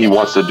what he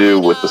wants to do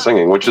with the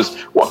singing, which is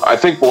I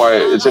think why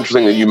it's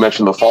interesting that you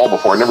mentioned The Fall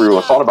before. I never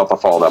really thought about The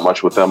Fall that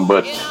much with them,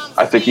 but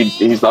I think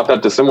he's not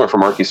that dissimilar from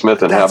Marky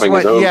Smith and having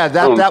his own. Yeah,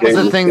 that was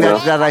cadence, the thing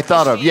that I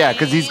thought of. Yeah,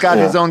 because he's got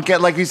his own,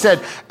 like you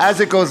said, as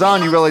it goes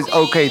on, you realize,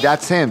 okay,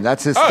 that's him.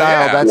 That's his style.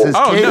 Yeah. That's his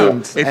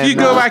cadence. No. If you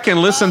go back and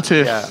listen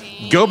to,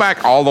 go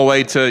back all the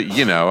way to,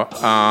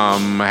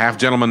 Half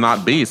Gentleman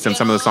Not Beast and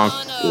some of the songs,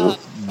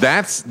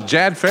 that's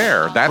Jad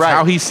Fair. That's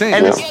how he sings.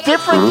 And it's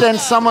different than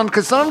someone,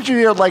 because sometimes you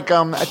hear like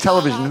a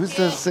television.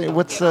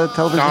 What's the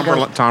television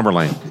guy? Tom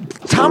Verlaine.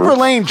 Tom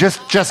Verlaine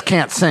just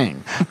can't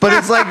sing, but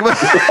it's like, but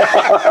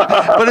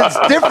it's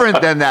different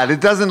than that.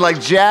 It doesn't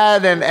like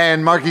Jad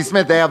and Marky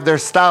Smith. They have their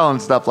style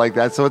and stuff like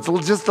that, so it's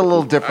just a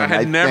little different.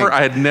 I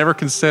had never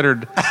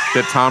considered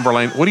that Tom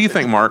Verlaine. What do you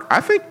think, Mark?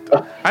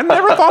 I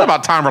never thought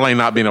about Tom Verlaine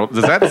not being able.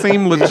 Does that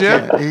seem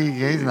legit?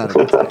 He's not a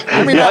good singer.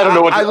 I mean, I don't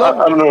know I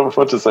don't know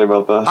what to say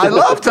about that. I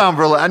love Tom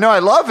Verlaine. I know I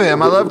love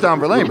him. I love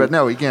Tom Verlaine, but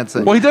no, he can't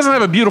sing. Well, he doesn't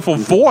have a beautiful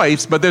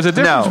voice, but there's a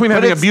difference between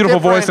having a beautiful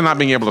voice and not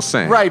being able to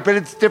sing. Right, but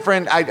it's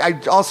different. I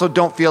also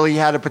don't feel he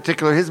had a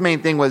particular. His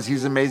main thing was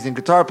he's an amazing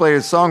guitar player,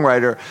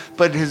 songwriter,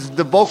 but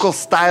the vocal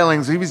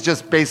stylings. He was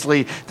just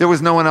basically there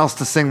was no one else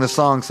to sing the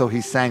song, so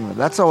he sang them.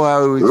 That's how I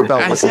always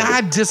felt.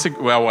 I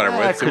disagree. Well,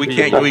 whatever.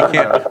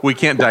 We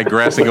can't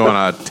digress and go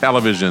on a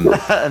television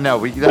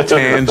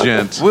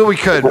tangent. Well, we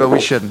could, but we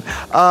shouldn't.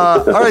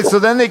 All right, so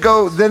then they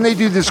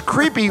do this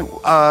creepy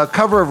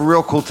cover of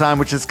Real Cool Time,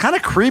 which is kind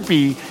of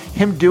creepy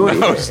him doing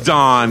No, it. it's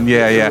Don.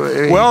 Yeah.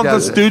 He Well, the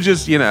does it.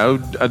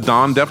 Stooges,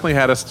 Don definitely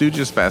had a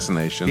Stooges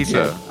fascination. He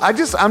so. did.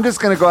 I'm just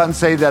going to go out and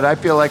say that I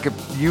feel like if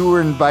you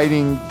were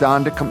inviting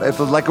Don to come, if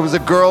it was a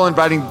girl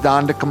inviting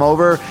Don to come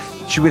over,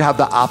 she would have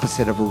the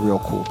opposite of a real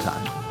cool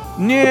time.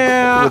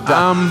 Yeah,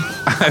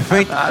 I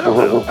think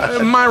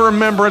my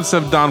remembrance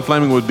of Don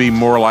Fleming would be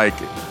more like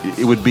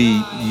it would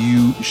be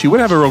she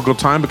would have a real good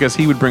time because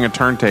he would bring a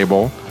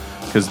turntable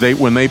because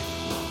when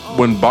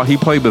he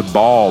played with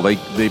Ball, they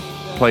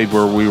played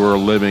where we were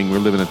living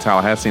in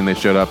Tallahassee, and they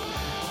showed up,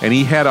 and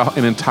he had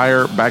an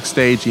entire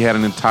backstage. He had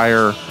an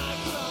entire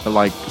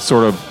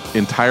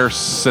entire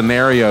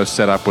scenario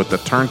set up with the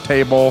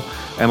turntable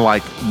and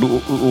like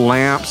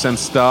lamps and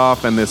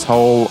stuff and this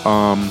whole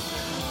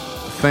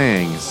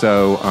thing.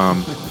 So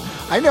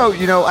I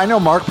know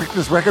Mark picked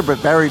this record,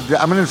 but Barry,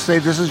 I'm going to say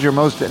this is your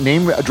most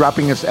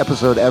name-droppingest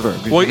episode ever.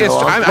 Well,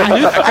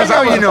 I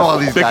know you know all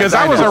these guys. Because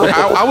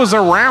I was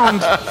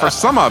around for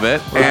some of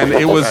it, and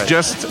it was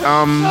just.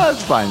 No,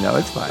 it's fine, though.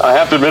 It's fine. I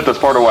have to admit that's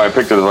part of why I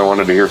picked it, is I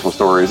wanted to hear some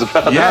stories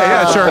about it.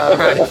 Yeah,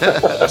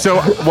 sure.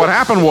 So what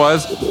happened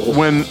was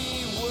when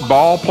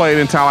Ball played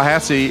in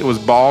Tallahassee, it was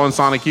Ball and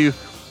Sonic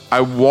Youth. I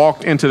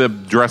walked into the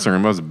dressing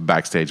room. It was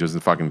backstage. It was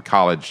the fucking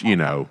college,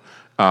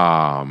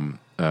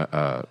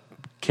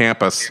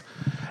 campus,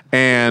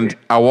 and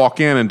I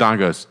walk in, and Don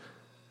goes,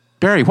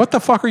 "Barry, what the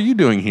fuck are you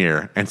doing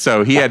here?" And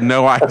so he had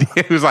no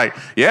idea. He was like,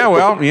 "Yeah,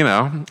 well,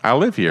 I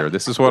live here.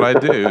 This is what I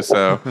do."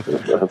 So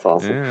That's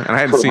awesome. yeah, and I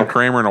hadn't seen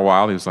Kramer in a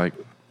while. He was like,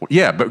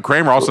 "Yeah," but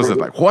Kramer also said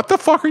like, "What the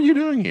fuck are you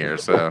doing here?"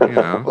 So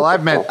Well,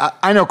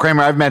 I know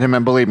Kramer. I've met him,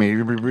 and believe me,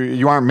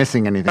 you aren't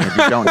missing anything if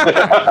you don't.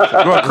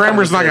 Well,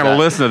 Kramer's not going to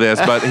listen to this,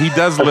 but he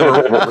does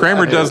live.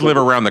 Kramer does live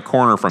around the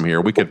corner from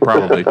here. We could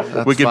fine.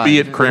 be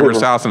at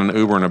Kramer's house in an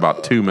Uber in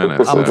about 2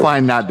 minutes. I'm so.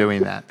 fine not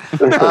doing that.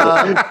 All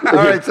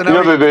right, so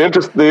now the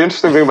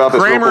interesting thing about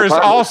this. Kramer is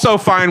real quick, also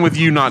fine with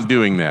you not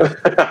doing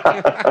that.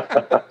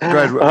 go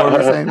ahead. What were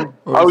we saying?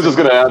 I was just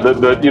going to add that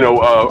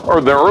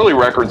or the early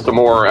records, the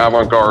more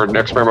avant-garde and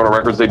experimental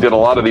records, they did a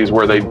lot of these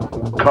where they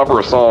cover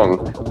a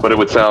song, but it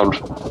would sound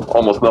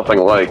almost nothing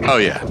like. Oh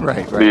yeah,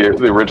 Right.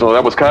 The original.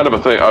 That was kind of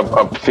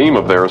a theme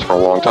of theirs for a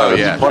long time. Oh,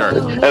 yeah, fun,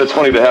 sure. And it's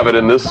funny to have it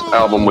in this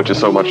album, which is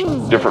so much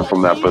different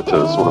from that, but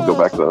to sort of go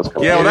back to those.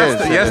 Yeah,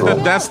 well,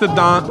 It that's the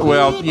Don.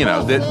 Well,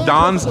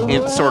 Don's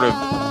sort of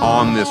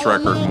on this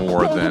record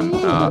more than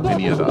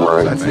any of the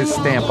others. I That's think. his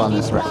stamp on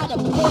this record.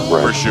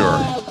 For sure.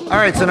 All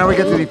right, so now we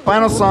get to the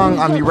final song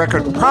on the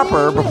record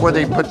proper before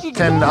they put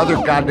 10 other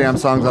goddamn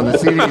songs on the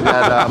CD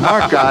that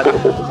Mark got.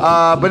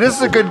 But this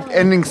is a good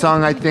ending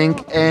song, I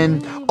think.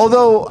 And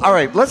although, all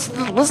right, let's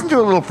listen to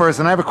it a little first.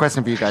 And I have a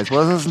question for you guys.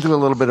 Let's listen to a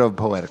little bit of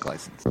Poetic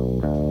License.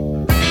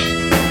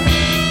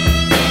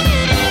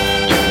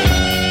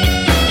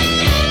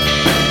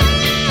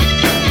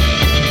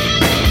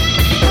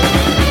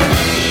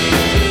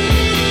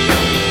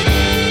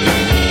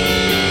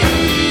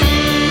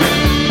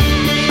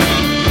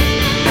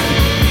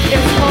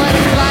 It's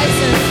poetic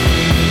license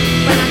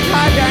when I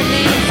carved our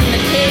names in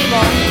the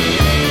table.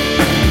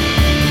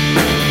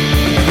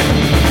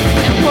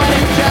 And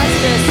poetic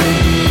justice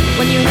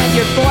when you had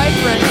your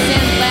boyfriend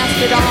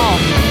sandblast it all.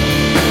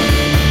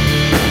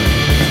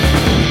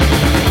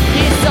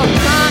 He's so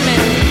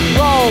common,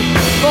 low,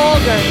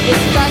 vulgar,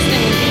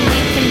 disgusting, and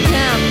beneath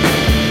contempt.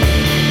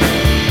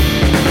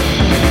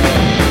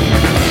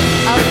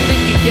 I would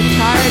think you'd get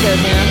tired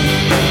of him,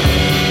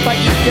 but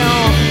you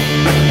don't.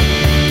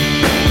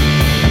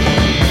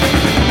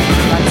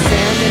 Like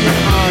sand in an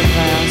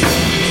hourglass,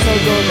 so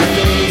go the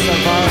days of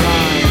our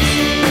lives.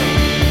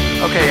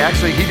 Okay,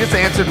 actually, he just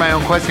answered my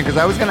own question because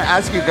I was going to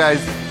ask you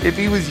guys if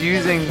he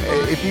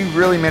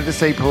really meant to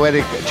say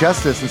poetic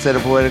justice instead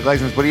of poetic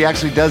license. But he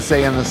actually does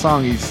say in the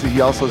song, he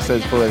also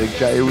says poetic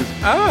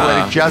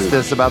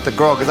justice about the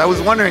girl. Because I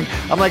was wondering,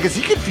 I'm like, is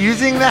he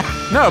confusing that?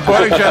 No,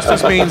 poetic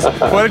justice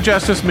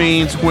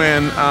means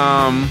when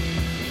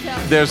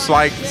there's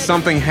like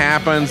something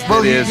happens.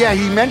 Well, that is,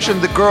 he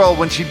mentioned the girl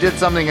when she did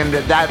something, and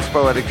that's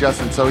poetic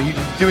justice. So he's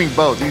doing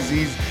both.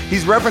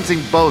 He's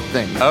referencing both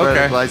things,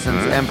 poetic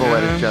license and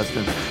poetic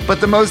justice. But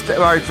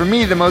for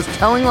me, the most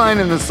telling line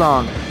in the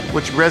song,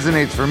 which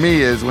resonates for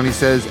me, is when he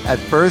says, "At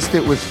first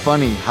it was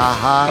funny,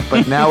 haha,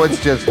 but now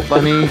it's just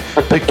funny,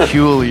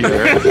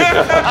 peculiar."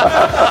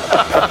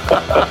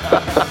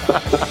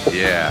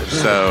 Yeah.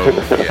 So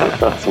yeah.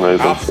 That's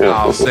amazing.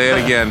 I'll say it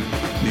again.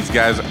 These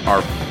guys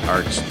are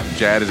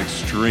Jad is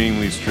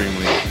extremely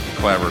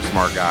clever,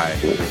 smart guy.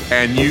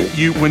 And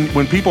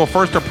when people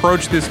first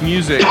approach this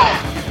music,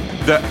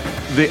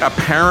 the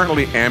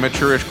apparently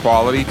amateurish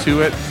quality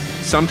to it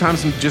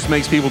sometimes just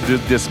makes people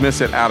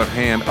dismiss it out of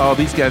hand. Oh,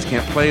 these guys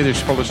can't play. They're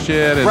full of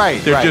shit. And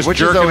they're just which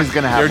jerking, is always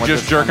going to happen. They're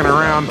just jerking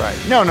around. Right.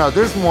 No,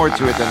 there's more to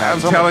it than that. I'm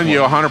So telling much you,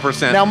 more.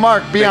 100%. Now,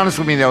 Mark, be honest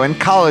with me though. In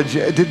college,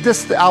 did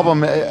this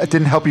album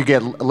didn't help you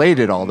get laid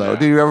at all? Though,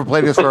 did you ever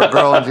play this for a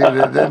girl?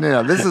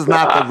 And this is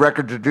not the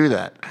record to do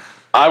that.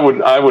 I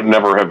would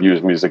never have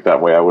used music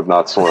that way. I would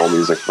not soil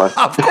music. But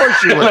Of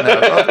course you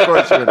wouldn't have. Of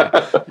course you wouldn't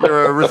have.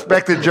 You're a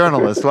respected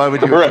journalist. Why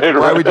would you?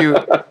 Why would you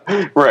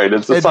right,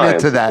 it's a admit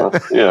science. to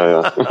that?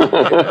 Yeah.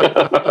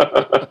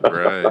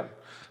 Right.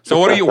 So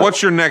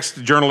what's your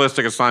next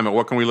journalistic assignment?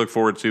 What can we look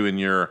forward to in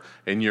your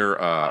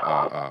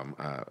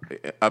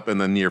up in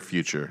the near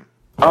future?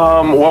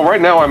 Well,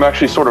 right now I'm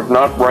actually sort of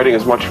not writing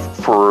as much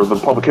for the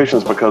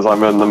publications because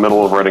I'm in the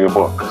middle of writing a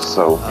book.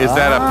 So Is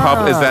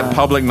that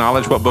public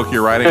knowledge? What book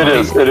you're writing? it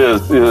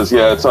is.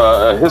 Yeah, it's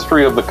a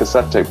history of the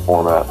cassette tape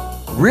format.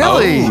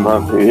 Really?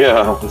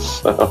 Yeah.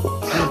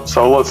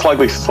 So it's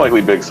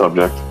slightly big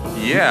subject.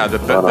 Yeah, the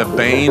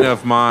bane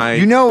of my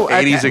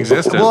 80s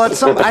existence. Well,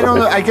 I don't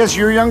know. I guess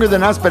you're younger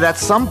than us, but at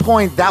some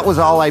point that was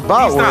all I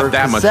bought. He's not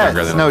that much younger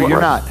than us. No, you're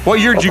not. What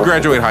year did you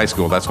graduate high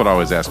school? That's what I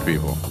always ask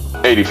people.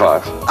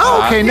 85.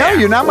 Oh, okay. No,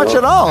 you're not much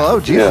at all. Oh,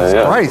 Jesus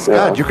Yeah, Christ. yeah.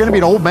 God, you're going to be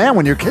an old man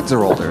when your kids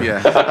are older.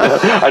 Yeah.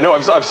 I know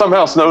I've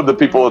somehow snowed the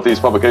people at these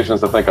publications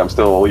that think I'm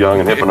still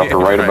young and hip enough to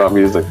write Right. about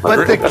music.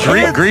 But the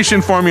kids,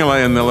 Grecian formula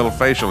and the little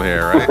facial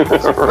hair, right?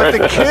 but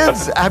the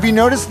kids, have you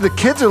noticed the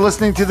kids are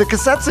listening to the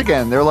cassettes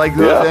again? They're like,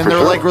 Yeah, and for they're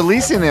sure. like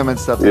releasing them and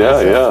stuff.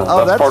 Yeah.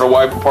 Oh, that's part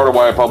of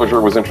why a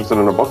publisher was interested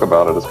in a book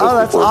about it. Oh,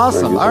 that's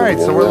awesome. All right,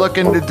 so we're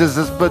looking. Yeah. Does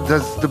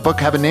the book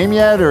have a name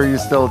yet, or are you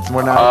still?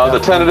 We're not. The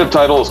tentative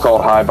title is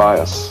called High Bias.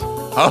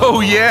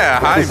 Oh yeah,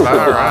 hi.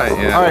 All right,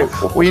 yeah. All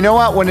right. Well, you know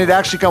what? When it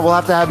actually comes, we'll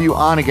have to have you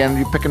on again.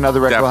 You pick another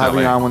record. We'll have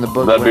you Definitely. on when the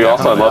book. That'd be when it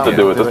awesome. I'd comes love to out.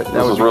 do it. This That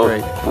was would be really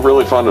great.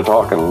 really fun to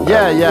talk and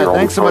Yeah. hear all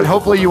Thanks these so much. stories.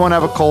 Hopefully you won't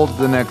have a cold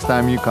the next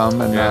time you come.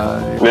 And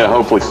Yeah,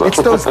 hopefully so.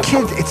 It's those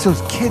kids. It's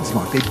those kids,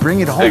 Mark. They bring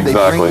it home. They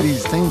Exactly. bring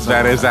these things.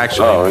 That home. is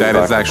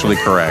actually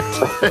correct.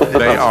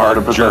 They are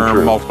 100% germ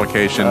true.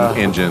 multiplication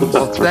engines.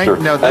 For Thank- sure.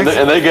 no, and, thanks-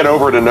 they get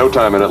over it in no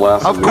time, and it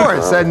lasts. Of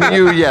course, and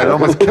it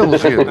almost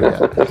kills you.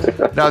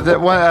 Yeah.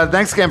 No,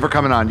 thanks again for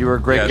coming on. You were a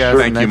great Yeah, guest.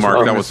 sure. and Thank you, thanks for Mark.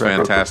 doing That this was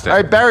record. fantastic. All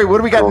right, Barry, what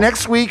do we got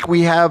next week?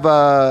 We have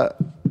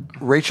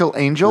Rachel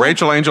Angel.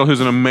 Rachel Angel,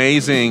 who's an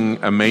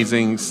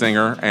amazing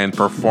singer and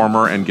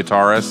performer and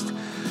guitarist,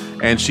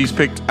 and she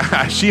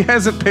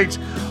hasn't picked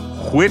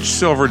which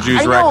Silver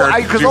Jews I know,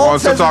 record because she all it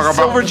wants to says talk is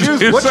about. Silver Jews.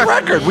 Which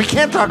record? We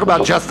can't talk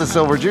about just the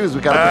Silver Jews.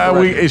 We got to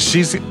pick a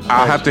record.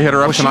 I'll have to hit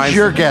her up Well, tonight. she's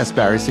your guest,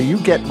 Barry, so you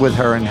get with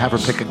her and have her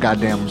pick a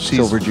goddamn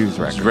Silver Jews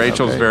record.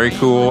 Rachel's okay? very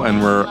cool,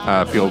 and we're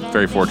feel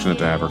very fortunate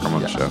to have her come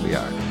on the show. We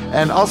are.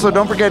 And also,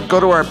 don't forget, go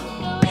to our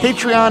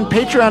Patreon,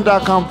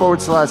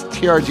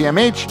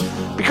 patreon.com/TRGMH.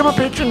 Become a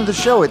patron of the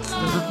show. It's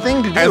the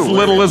thing to do. As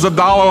little as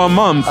 $1 a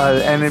month.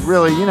 And it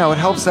really, it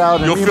helps out.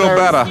 And You'll me and feel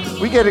Barry, better.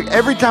 We get it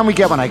every time we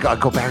get one. I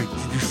go, Barry,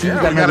 did you see Yeah,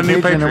 we got we got another a new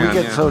patron? And we Patreon,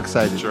 get yeah. so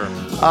excited. Sure.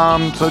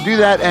 So do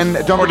that, and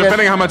don't Or forget.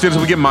 depending on how much it is,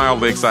 we get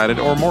mildly excited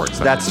or more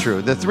excited. That's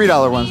true. The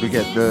 $3 ones we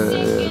get.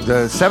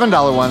 The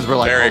 $7 ones we're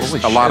like, holy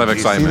shit, a lot of do you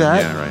see excitement.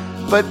 that? Yeah, right.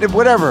 But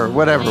whatever.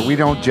 We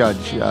don't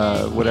judge.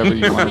 Whatever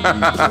you want to do.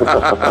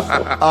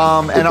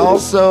 And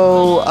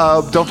also,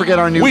 don't forget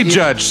our new. We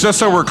judge, just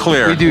so we're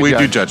clear. We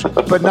do judge.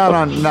 but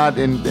not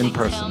in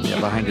person. Yeah,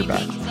 behind your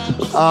backs.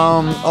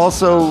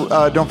 Also,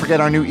 don't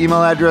forget our new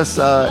email address.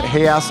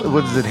 Hey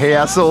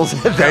assholes.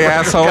 Hey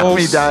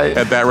assholes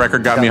at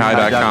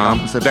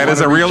thatrecordgotmehigh.com. So if That you is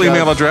a wanna real reach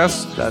email us,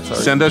 address. that's our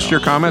Send us email. your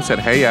comments at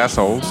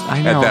heyassholes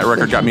I know. at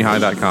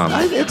thatrecordgotmehigh.com.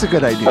 It's a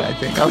good idea, I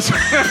think.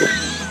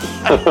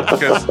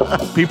 Because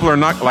people are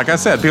not, like I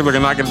said, people are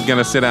not going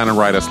to sit down and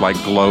write us like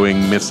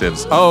glowing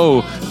missives.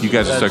 Oh, you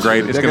guys are so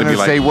great. It's They're going to be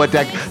like, say what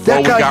that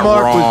we got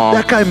wrong.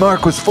 That guy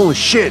Mark was full of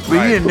shit. We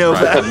didn't know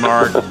that.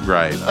 Mark,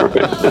 right.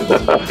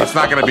 It's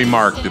not going to be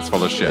Mark that's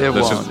full of shit.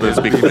 Let's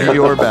be clear.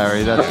 You or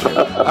Barry, that's true.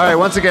 All right,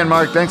 once again,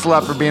 Mark, thanks a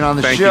lot for being on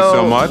the Thank you show.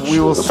 so much. We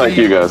will see Thank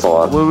you guys a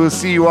lot. We will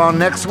see you all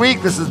next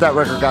week. This is That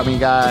Record Got Me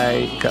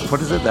Guy. What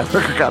is it? That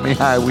Record Got Me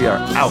High. We are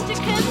out. To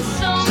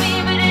console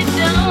me, but it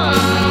don't.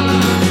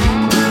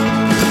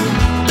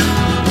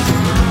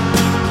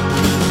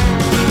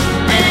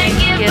 And I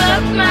give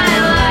up my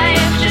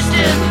life just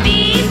to be